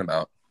everyone's talking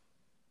about.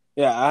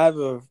 Yeah, I have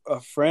a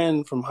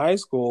friend from high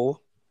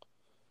school.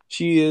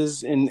 She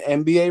is an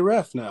NBA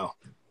ref now.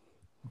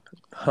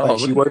 Oh, Like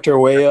she look at worked her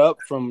way up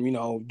from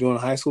doing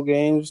high school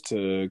games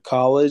to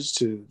college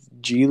to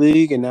G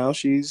League, and now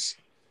she's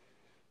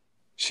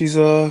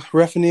a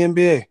ref in the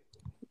NBA.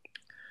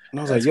 And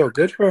I was like, that's yo,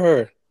 good for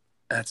her.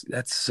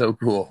 that's so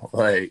cool.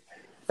 Like,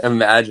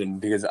 imagine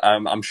because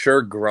I'm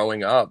sure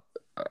growing up,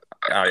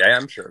 I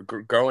am sure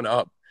growing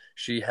up,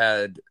 she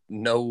had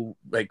no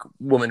like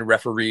woman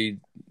referee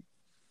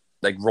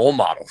like role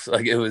models.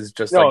 Like it was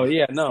just like Oh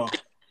yeah, no,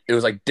 it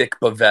was like Dick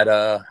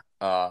Bavetta.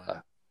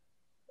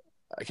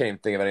 I can't even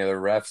think of any other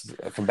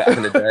refs from back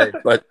in the day,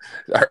 but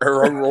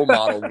her role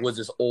model was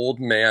this old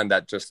man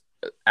that just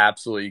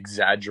absolutely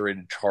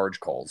exaggerated charge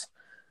calls.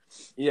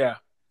 Yeah.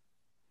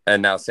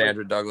 And now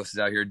Sandra Douglas is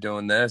out here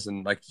doing this,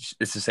 and like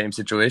it's the same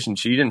situation.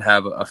 She didn't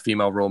have a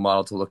female role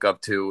model to look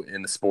up to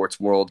in the sports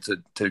world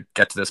to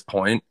get to this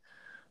point,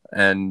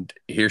 and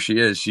here she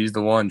is. She's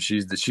the one.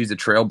 She's the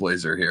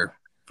trailblazer here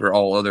for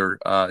all other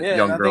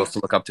young girls to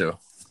look up to.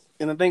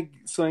 And I think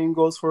same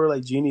goes for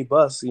like Jeannie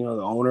Buss, the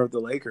owner of the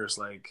Lakers,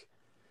 like.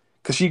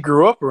 Because she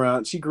grew up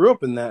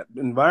in that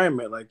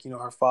environment. Like,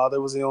 her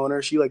father was the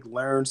owner. She, like,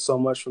 learned so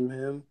much from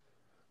him,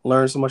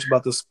 learned so much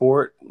about the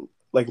sport,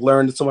 like,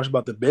 learned so much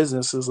about the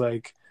business. Is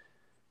like,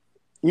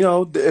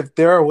 if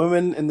there are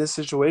women in this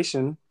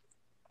situation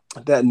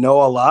that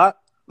know a lot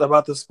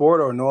about the sport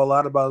or know a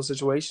lot about the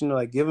situation,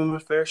 like, give them a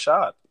fair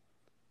shot.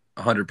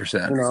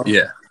 100%.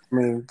 Yeah. I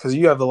mean, because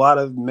you have a lot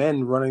of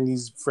men running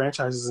these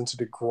franchises into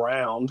the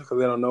ground because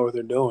they don't know what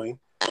they're doing.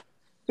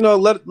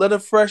 Let a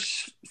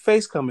fresh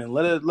face come in.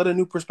 Let a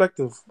new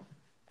perspective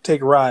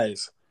take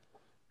rise.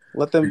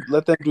 Let them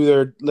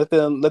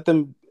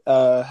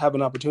have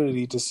an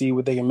opportunity to see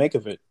what they can make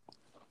of it.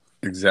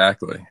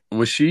 Exactly.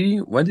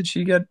 When did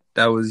she get?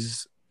 That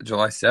was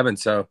July 7th.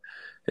 So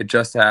it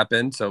just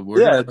happened. So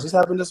it just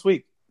happened this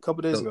week, a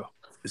couple days ago.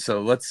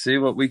 So let's see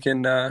what we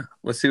can.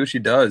 Let's see what she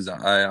does.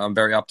 I'm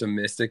very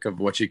optimistic of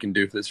what she can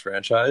do for this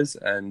franchise,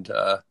 and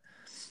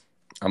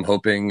I'm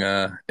hoping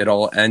it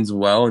all ends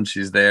well and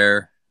she's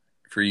there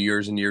for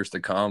years and years to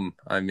come.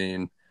 I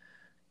mean,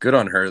 good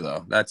on her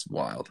though. That's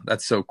wild.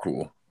 That's so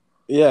cool.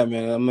 Yeah,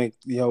 man. I'm like,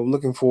 I'm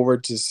looking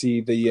forward to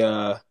see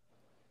the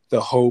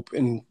hope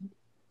in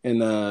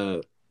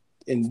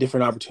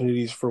different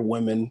opportunities for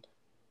women,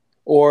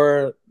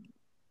 and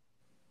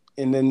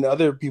then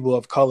other people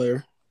of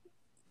color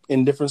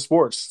in different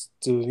sports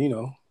to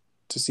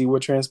see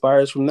what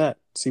transpires from that,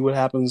 see what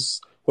happens,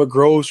 what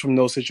grows from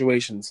those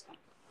situations.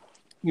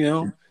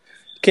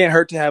 Can't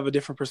hurt to have a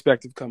different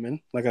perspective come in.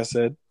 Like I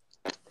said.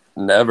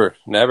 Never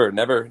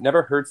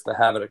hurts to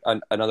have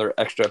another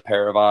extra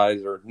pair of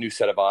eyes or new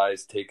set of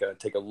eyes take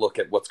a look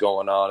at what's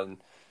going on and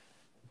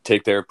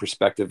take their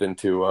perspective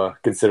into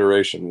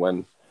consideration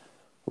when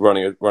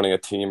running a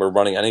team or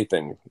running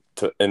anything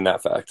in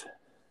that fact.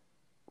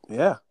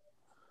 Yeah.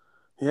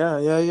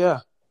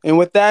 And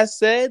with that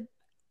said,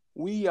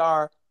 we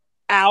are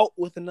out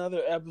with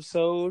another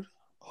episode.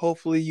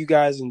 Hopefully you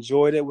guys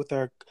enjoyed it with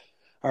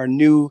our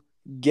new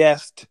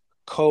guest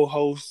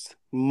co-host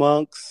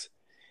Monks.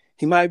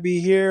 He might be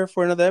here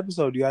for another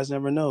episode. You guys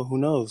never know. Who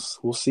knows?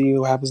 We'll see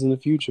what happens in the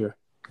future.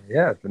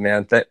 Yeah,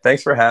 man.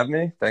 Thanks for having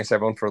me. Thanks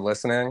everyone for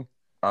listening.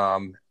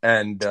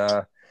 It's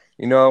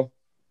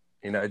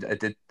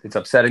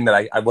upsetting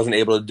that I wasn't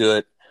able to do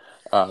it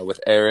with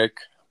Eric,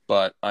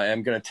 but I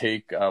am going to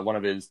take one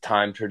of his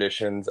time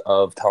traditions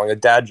of telling a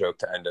dad joke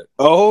to end it.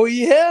 Oh,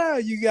 yeah.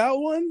 You got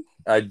one?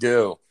 I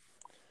do.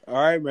 All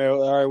right, man.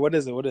 All right. What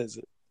is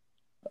it?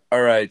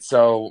 All right.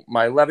 So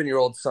my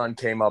 11-year-old son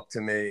came up to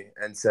me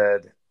and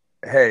said,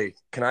 "Hey,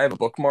 can I have a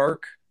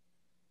bookmark?"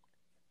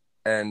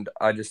 And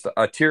a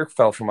tear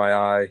fell from my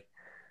eye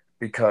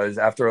because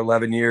after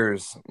 11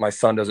 years, my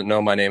son doesn't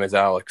know my name is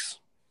Alex.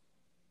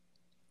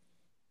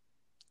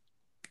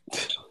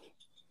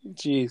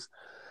 Jeez.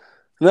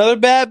 Another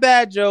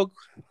bad joke.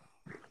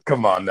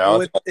 Come on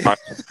now.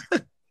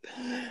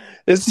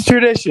 It's a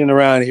tradition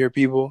around here,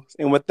 people.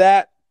 And with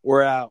that,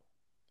 we're out.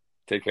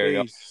 Take care,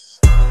 y'all.